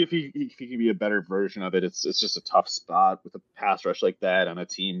we'll see if he can be a better version of it. It's just a tough spot with a pass rush like that on a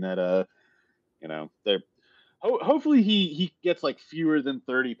team that they're hopefully he gets like fewer than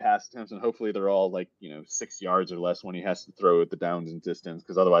 30 pass attempts, and hopefully they're all like 6 yards or less when he has to throw at the downs and distance,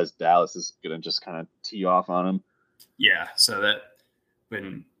 because otherwise Dallas is gonna just kind of tee off on him. Yeah, so that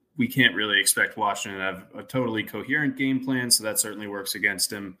when we can't really expect Washington to have a totally coherent game plan, so that certainly works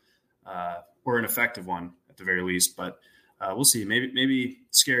against him, or an effective one at the very least. But we'll see. Maybe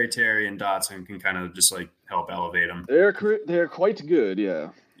Scary Terry and Dotson can kind of just like help elevate them. They're quite good, yeah.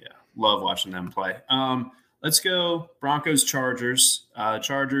 Yeah, love watching them play. Let's go Broncos Chargers.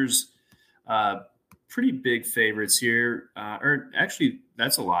 Chargers, pretty big favorites here. Or actually,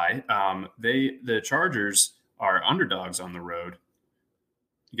 that's a lie. The Chargers are underdogs on the road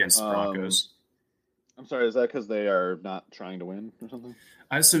against the Broncos. I'm sorry, is that because they are not trying to win or something?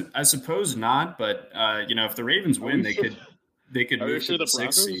 I suppose not, but if the Ravens win, they could move to the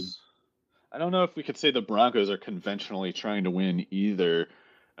 6th seed. I don't know if we could say the Broncos are conventionally trying to win either.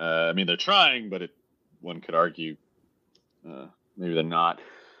 I mean, they're trying, but one could argue maybe they're not.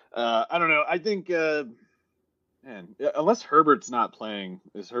 I don't know. I think, unless Herbert's not playing,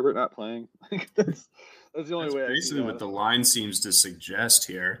 is Herbert not playing? I think that's the only way. Basically, what the line seems to suggest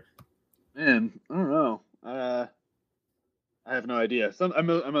here. Man, I don't know. I have no idea. I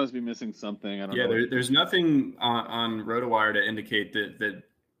must be missing something. I don't know. Yeah, there's nothing on RotoWire to indicate that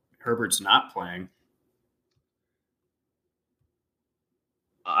Herbert's not playing.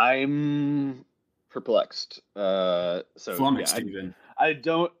 I'm perplexed. Flummoxed, even. I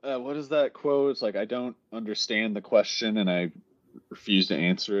don't. What is that quote? It's like, I don't understand the question and I refuse to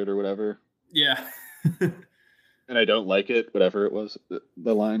answer it or whatever. Yeah. And I don't like it, whatever it was,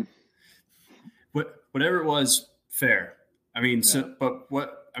 the line. Whatever it was, fair. I mean, Yeah.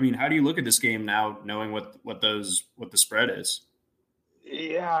 How do you look at this game now, knowing what the spread is?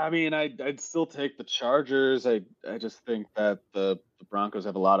 Yeah, I mean, I'd still take the Chargers. I just think that the Broncos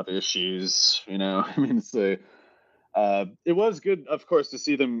have a lot of issues. I mean, it was good, of course, to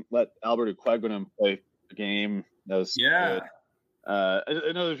see them let Albert Okwuegbunam play the game. That was good. I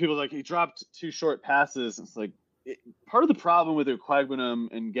know there's people like, he dropped 2 short passes. It's like, part of the problem with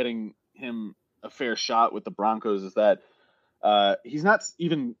Okwuegbunam and getting him a fair shot with the Broncos is that he's not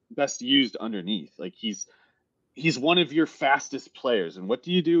even best used underneath. Like he's one of your fastest players, and what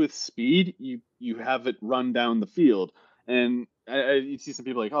do you do with speed? You have it run down the field, and you see some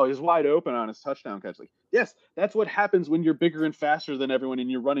people like, oh, he's wide open on his touchdown catch. Like, yes, that's what happens when you're bigger and faster than everyone, and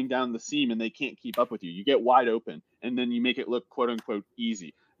you're running down the seam, and they can't keep up with you. You get wide open, and then you make it look quote unquote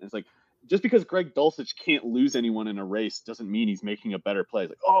easy. And it's like, just because Greg Dulcich can't lose anyone in a race doesn't mean he's making a better play. It's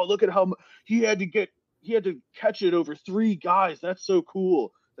like, oh, look at how he had to catch it over 3 guys. That's so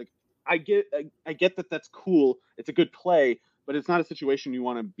cool. Like, I get that that's cool. It's a good play, but it's not a situation you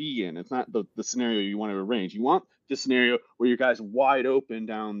want to be in. It's not the scenario you want to arrange. You want the scenario where your guy's wide open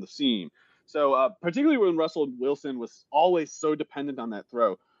down the seam. So particularly when Russell Wilson was always so dependent on that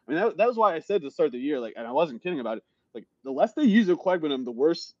throw. I mean, that was why I said to the start of the year, like, and I wasn't kidding about it, like, the less they use Okwuegbunam, the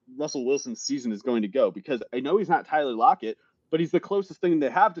worse Russell Wilson's season is going to go, because I know he's not Tyler Lockett, but he's the closest thing they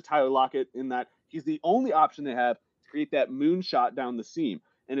have to Tyler Lockett in that he's the only option they have to create that moonshot down the seam.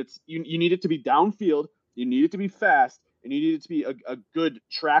 And it's you need it to be downfield, you need it to be fast, and you need it to be a good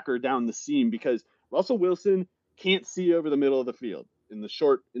tracker down the seam, because Russell Wilson can't see over the middle of the field in the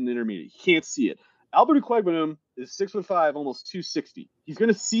short and the intermediate. He can't see it. Albert Okwuegbunam is 6'5", almost 260. He's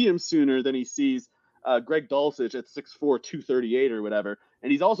going to see him sooner than he sees Greg Dulcich at 6'4", 238 or whatever.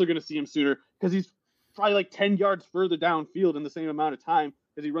 And he's also going to see him sooner because he's probably like 10 yards further downfield in the same amount of time,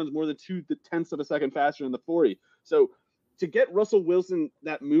 because he runs more than 0.2 of a second faster in the 40. So to get Russell Wilson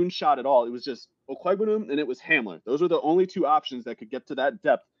that moonshot at all, it was just Okwuegbunam and it was Hamler. Those were the only 2 options that could get to that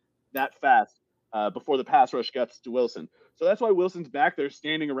depth that fast before the pass rush gets to Wilson. So that's why Wilson's back there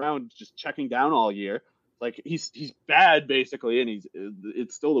standing around just checking down all year. Like, he's bad basically, and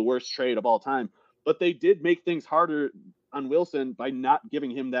it's still the worst trade of all time. But they did make things harder on Wilson by not giving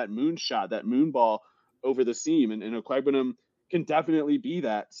him that moonshot, that moon ball over the seam, and Okwuegbunam can definitely be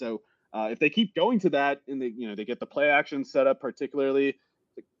that. So if they keep going to that, and they get the play action set up, particularly,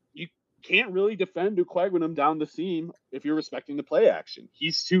 you can't really defend Okwuegbunam down the seam if you're respecting the play action.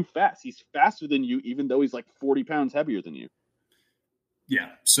 He's too fast. He's faster than you, even though he's like 40 pounds heavier than you. Yeah.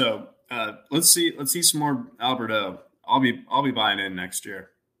 So let's see some more Alberto. I'll be buying in next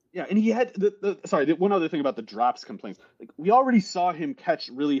year. Yeah, and he had one other thing about the drops complaints. Like, we already saw him catch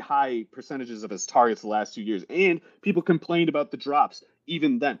really high percentages of his targets the last 2 years, and people complained about the drops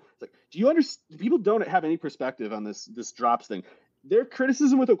even then. It's like, do you understand? People don't have any perspective on this drops thing. Their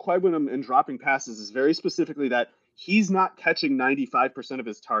criticism with Okwuegbunam and dropping passes is very specifically that he's not catching 95% of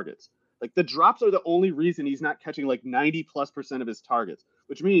his targets. Like, the drops are the only reason he's not catching like 90+% of his targets,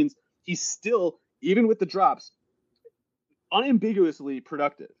 which means he's still, even with the drops, unambiguously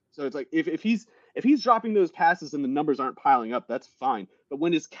productive. So it's like if he's dropping those passes and the numbers aren't piling up, that's fine. But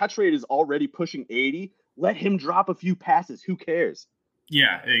when his catch rate is already pushing 80, let him drop a few passes. Who cares?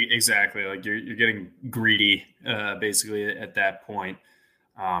 Yeah, exactly. Like you're getting greedy, basically at that point.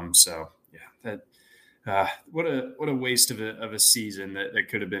 So yeah, that what a waste of a season that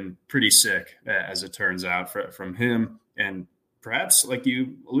could have been pretty sick, as it turns out, from him, and perhaps, like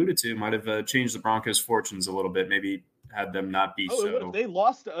you alluded to, might have changed the Broncos' fortunes a little bit. Maybe had them not be so. They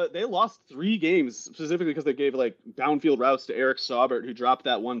lost 3 games specifically because they gave like downfield routes to Eric Saubert, who dropped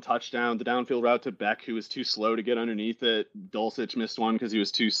that one touchdown, the downfield route to Beck, who was too slow to get underneath it. Dulcich missed one because he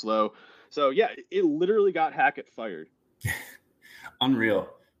was too slow. So yeah, it literally got Hackett fired. Unreal.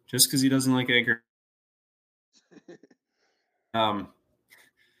 Just because he doesn't like anchor.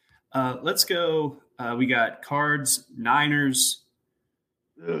 Let's go. We got Cards, Niners.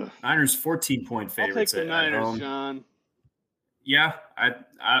 Ugh. Niners 14-point favorites. I'll take the Niners, John. Yeah,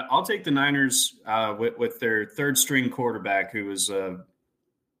 I'll take the Niners with their third string quarterback, who is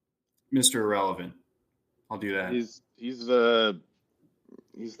Mr. Irrelevant. I'll do that. He's the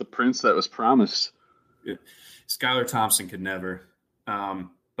prince that was promised. Yeah. Skylar Thompson could never.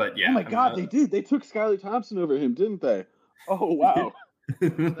 But yeah. Oh my God, they did. They took Skylar Thompson over him, didn't they? Oh wow,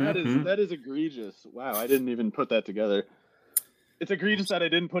 that is egregious. Wow, I didn't even put that together. It's egregious that I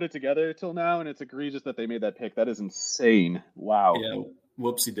didn't put it together till now, and it's egregious that they made that pick. That is insane. Wow. Yeah,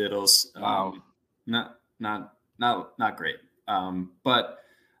 whoopsie diddles. Wow. Not great. But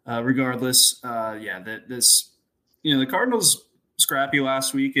regardless, the Cardinals scrappy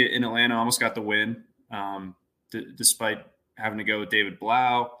last week in Atlanta, almost got the win, despite having to go with David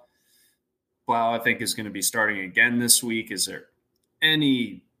Blau. Blau, I think, is going to be starting again this week. Is there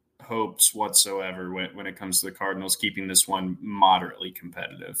any hopes whatsoever when it comes to the Cardinals keeping this one moderately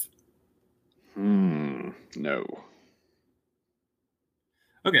competitive? No.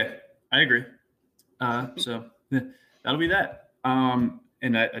 Okay, I agree. So that'll be that.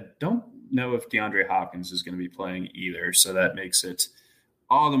 And I don't know if DeAndre Hopkins is going to be playing either, so that makes it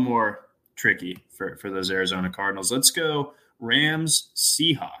all the more tricky for those Arizona Cardinals. Let's go Rams,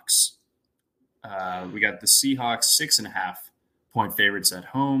 Seahawks. We got the Seahawks 6.5-point favorites at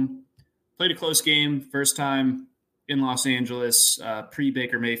home. Played a close game first time in Los Angeles,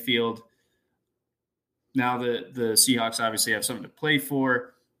 pre-Baker Mayfield. Now the Seahawks obviously have something to play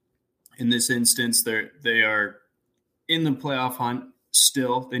for. In this instance, they are in the playoff hunt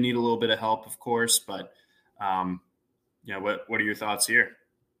still. They need a little bit of help, of course, but what are your thoughts here?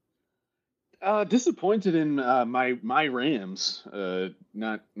 Disappointed in my Rams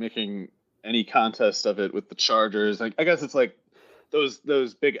not making any contest of it with the Chargers. I guess it's like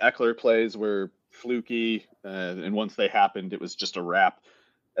those big Eckler plays were fluky, and once they happened, it was just a wrap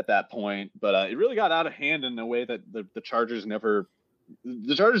at that point. But it really got out of hand in a way that the Chargers never.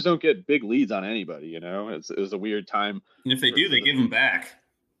 The Chargers don't get big leads on anybody, you know. It was a weird time. And if they do, they give them back.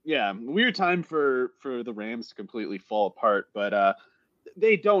 Yeah, weird time for the Rams to completely fall apart. But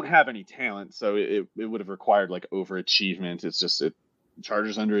they don't have any talent, so it would have required like overachievement. It's just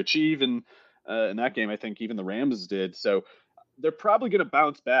Chargers underachieve, and in that game, I think even the Rams did. So they're probably going to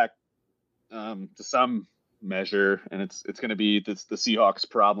bounce back to some measure, and it's going to be the Seahawks'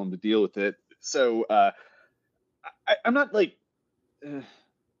 problem to deal with it. So I'm not like.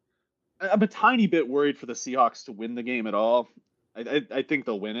 I'm a tiny bit worried for the Seahawks to win the game at all. I think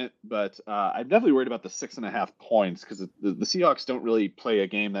they'll win it, but I'm definitely worried about the 6.5 points because the Seahawks don't really play a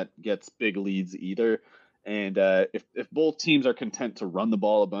game that gets big leads either. And if both teams are content to run the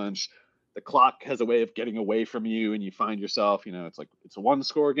ball a bunch, the clock has a way of getting away from you, and you find yourself, it's like it's a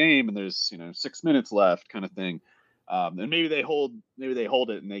 1-score game and there's 6 minutes left, kind of thing. And maybe they hold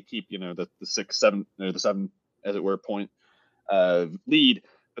it and they keep the 6, 7 or the 7 as it were point lead,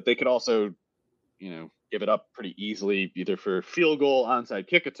 but they could also give it up pretty easily, either for field goal, onside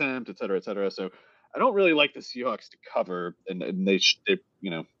kick attempt, et cetera, et cetera. So I don't really like the Seahawks to cover, and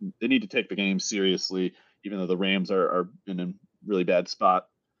they need to take the game seriously, even though the Rams are in a really bad spot.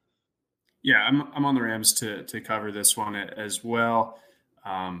 Yeah, I'm on the Rams to cover this one as well.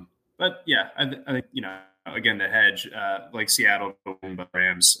 But yeah, I think again, the hedge, like Seattle, but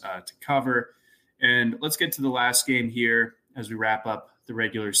Rams to cover. And let's get to the last game here as we wrap up the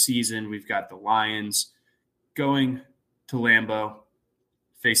regular season. We've got the Lions going to Lambeau,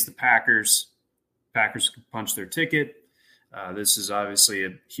 face the Packers. Packers can punch their ticket. This is obviously a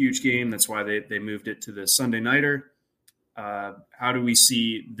huge game. That's why they moved it to the Sunday nighter. How do we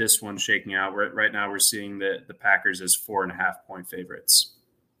see this one shaking out? Right now we're seeing the Packers as 4.5-point favorites.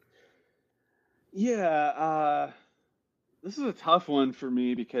 Yeah, this is a tough one for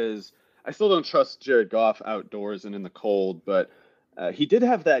me because I still don't trust Jared Goff outdoors and in the cold, but he did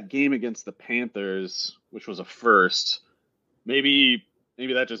have that game against the Panthers, which was a first. Maybe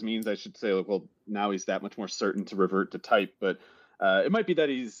that just means I should say, well, now he's that much more certain to revert to type, but it might be that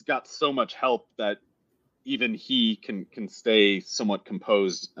he's got so much help that even he can stay somewhat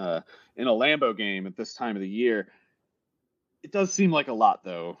composed in a Lambeau game at this time of the year. It does seem like a lot,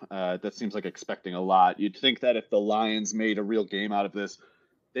 though. That seems like expecting a lot. You'd think that if the Lions made a real game out of this,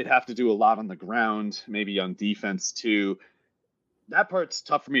 they'd have to do a lot on the ground, maybe on defense too. That part's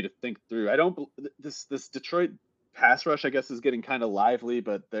tough for me to think through. I don't. This Detroit pass rush, I guess, is getting kind of lively,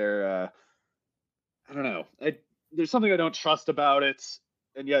 but they're. I don't know. There's something I don't trust about it,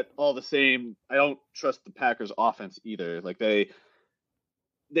 and yet all the same, I don't trust the Packers' offense either. Like they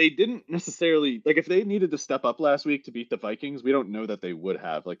didn't necessarily, like if they needed to step up last week to beat the Vikings, we don't know that they would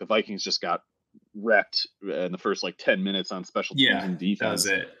have. Like the Vikings just got wrecked in the first 10 minutes on special teams and defense.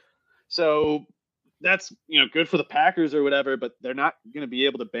 That was it. So that's, good for the Packers or whatever, but they're not going to be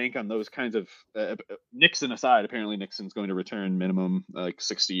able to bank on those kinds of Nixon aside. Apparently Nixon's going to return minimum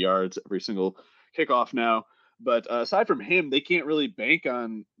 60 yards every single kickoff now. But aside from him, they can't really bank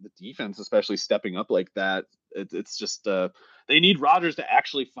on the defense, especially stepping up like that. It's just they need Rodgers to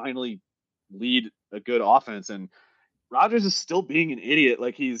actually finally lead a good offense, and Rodgers is still being an idiot.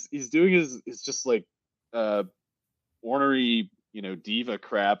 Like he's doing his just ornery, diva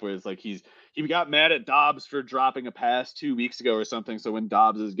crap. Where it's like he got mad at Dobbs for dropping a pass 2 weeks ago or something. So when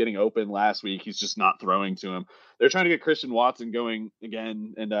Dobbs is getting open last week, he's just not throwing to him. They're trying to get Christian Watson going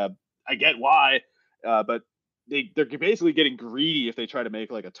again, and I get why, but they're basically getting greedy if they try to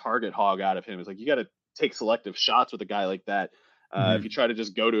make a target hog out of him. It's like you got to take selective shots with a guy like that. If you try to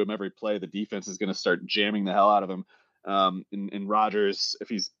just go to him every play, the defense is going to start jamming the hell out of him. And Rodgers, if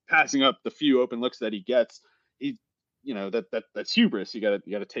he's passing up the few open looks that he gets, that's hubris. You got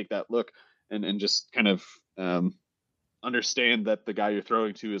to take that look and just kind of understand that the guy you're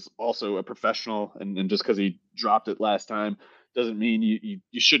throwing to is also a professional. And just because he dropped it last time doesn't mean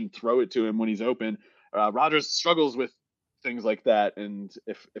you shouldn't throw it to him when he's open. Rodgers struggles with things like that, and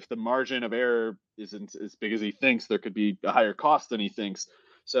if the margin of error isn't as big as he thinks, there could be a higher cost than he thinks.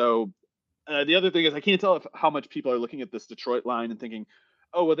 So the other thing is I can't tell how much people are looking at this Detroit line and thinking,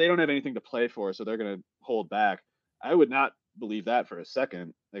 oh, well, they don't have anything to play for, so they're going to hold back. I would not believe that for a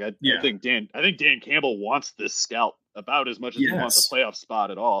second. I think Dan Campbell wants this scalp about as much as he wants a playoff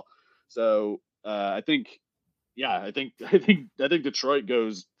spot at all. So I think Detroit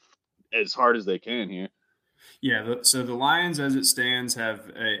goes as hard as they can here. Yeah, so the Lions, as it stands, have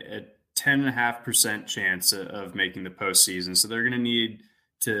a 10.5% chance of making the postseason. So they're going to need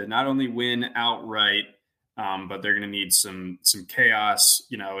to not only win outright, but they're going to need some chaos,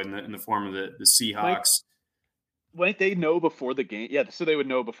 in the form of the Seahawks. Wouldn't they know before the game? Yeah, so they would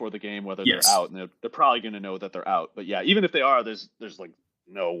know before the game whether they're out, and they're probably going to know that they're out. But yeah, even if they are, there's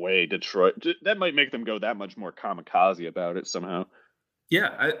no way Detroit. That might make them go that much more kamikaze about it somehow.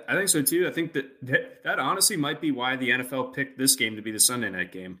 Yeah, I think so too. I think that honestly might be why the NFL picked this game to be the Sunday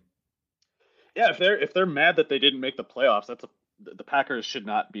night game. Yeah, if they're mad that they didn't make the playoffs, the Packers should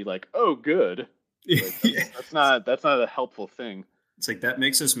not be like, oh, good. That's not a helpful thing. It's like that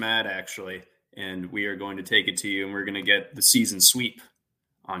makes us mad actually, and we are going to take it to you, and we're going to get the season sweep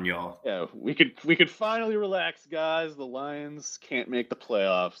on y'all. Yeah, we could finally relax, guys. The Lions can't make the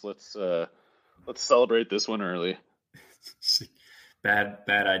playoffs. Let's celebrate this one early. Bad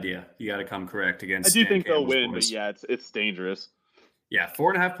idea. You got to come correct against. I do think Campbell's they'll win, boys. but yeah, it's dangerous. Yeah,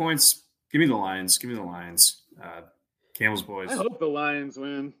 4.5 points. Give me the Lions. Campbell's boys. I hope the Lions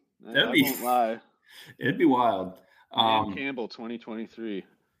win. I won't lie. It'd be wild. Campbell 2023.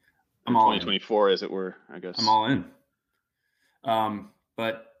 I'm all 2024, as it were, I guess. I'm all in.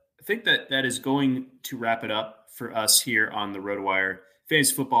 But I think that is going to wrap it up for us here on the RotoWire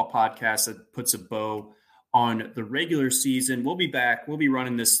Fantasy Football Podcast. That puts a bow on the regular season. We'll be back. We'll be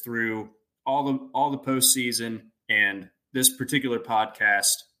running this through all the postseason, and this particular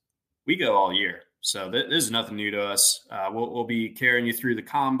podcast, we go all year. So this is nothing new to us. We'll be carrying you through the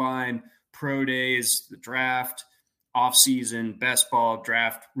combine, pro days, the draft, off-season, best ball,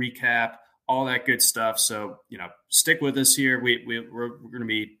 draft recap, all that good stuff. So, stick with us here. We're going to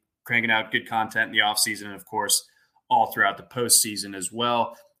be cranking out good content in the off-season, and of course, all throughout the postseason as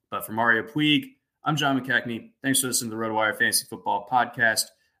well. But for Mario Puig, I'm John McKechnie. Thanks for listening to the RotoWire Fantasy Football Podcast,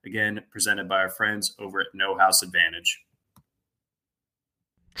 again, presented by our friends over at No House Advantage.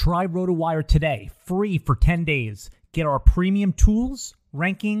 Try RotoWire today, free for 10 days. Get our premium tools,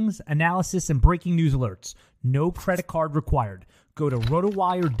 rankings, analysis, and breaking news alerts. No credit card required. Go to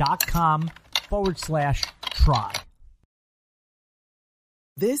rotowire.com/try.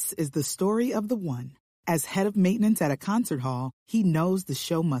 This is the story of the one. As head of maintenance at a concert hall, he knows the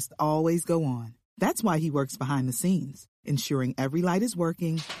show must always go on. That's why he works behind the scenes, ensuring every light is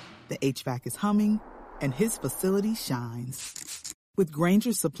working, the HVAC is humming, and his facility shines. With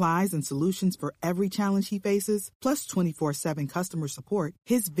Grainger's supplies and solutions for every challenge he faces, plus 24/7 customer support,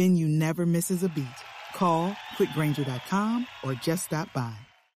 his venue never misses a beat. Call quickgrainger.com or just stop by.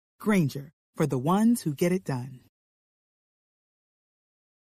 Grainger, for the ones who get it done.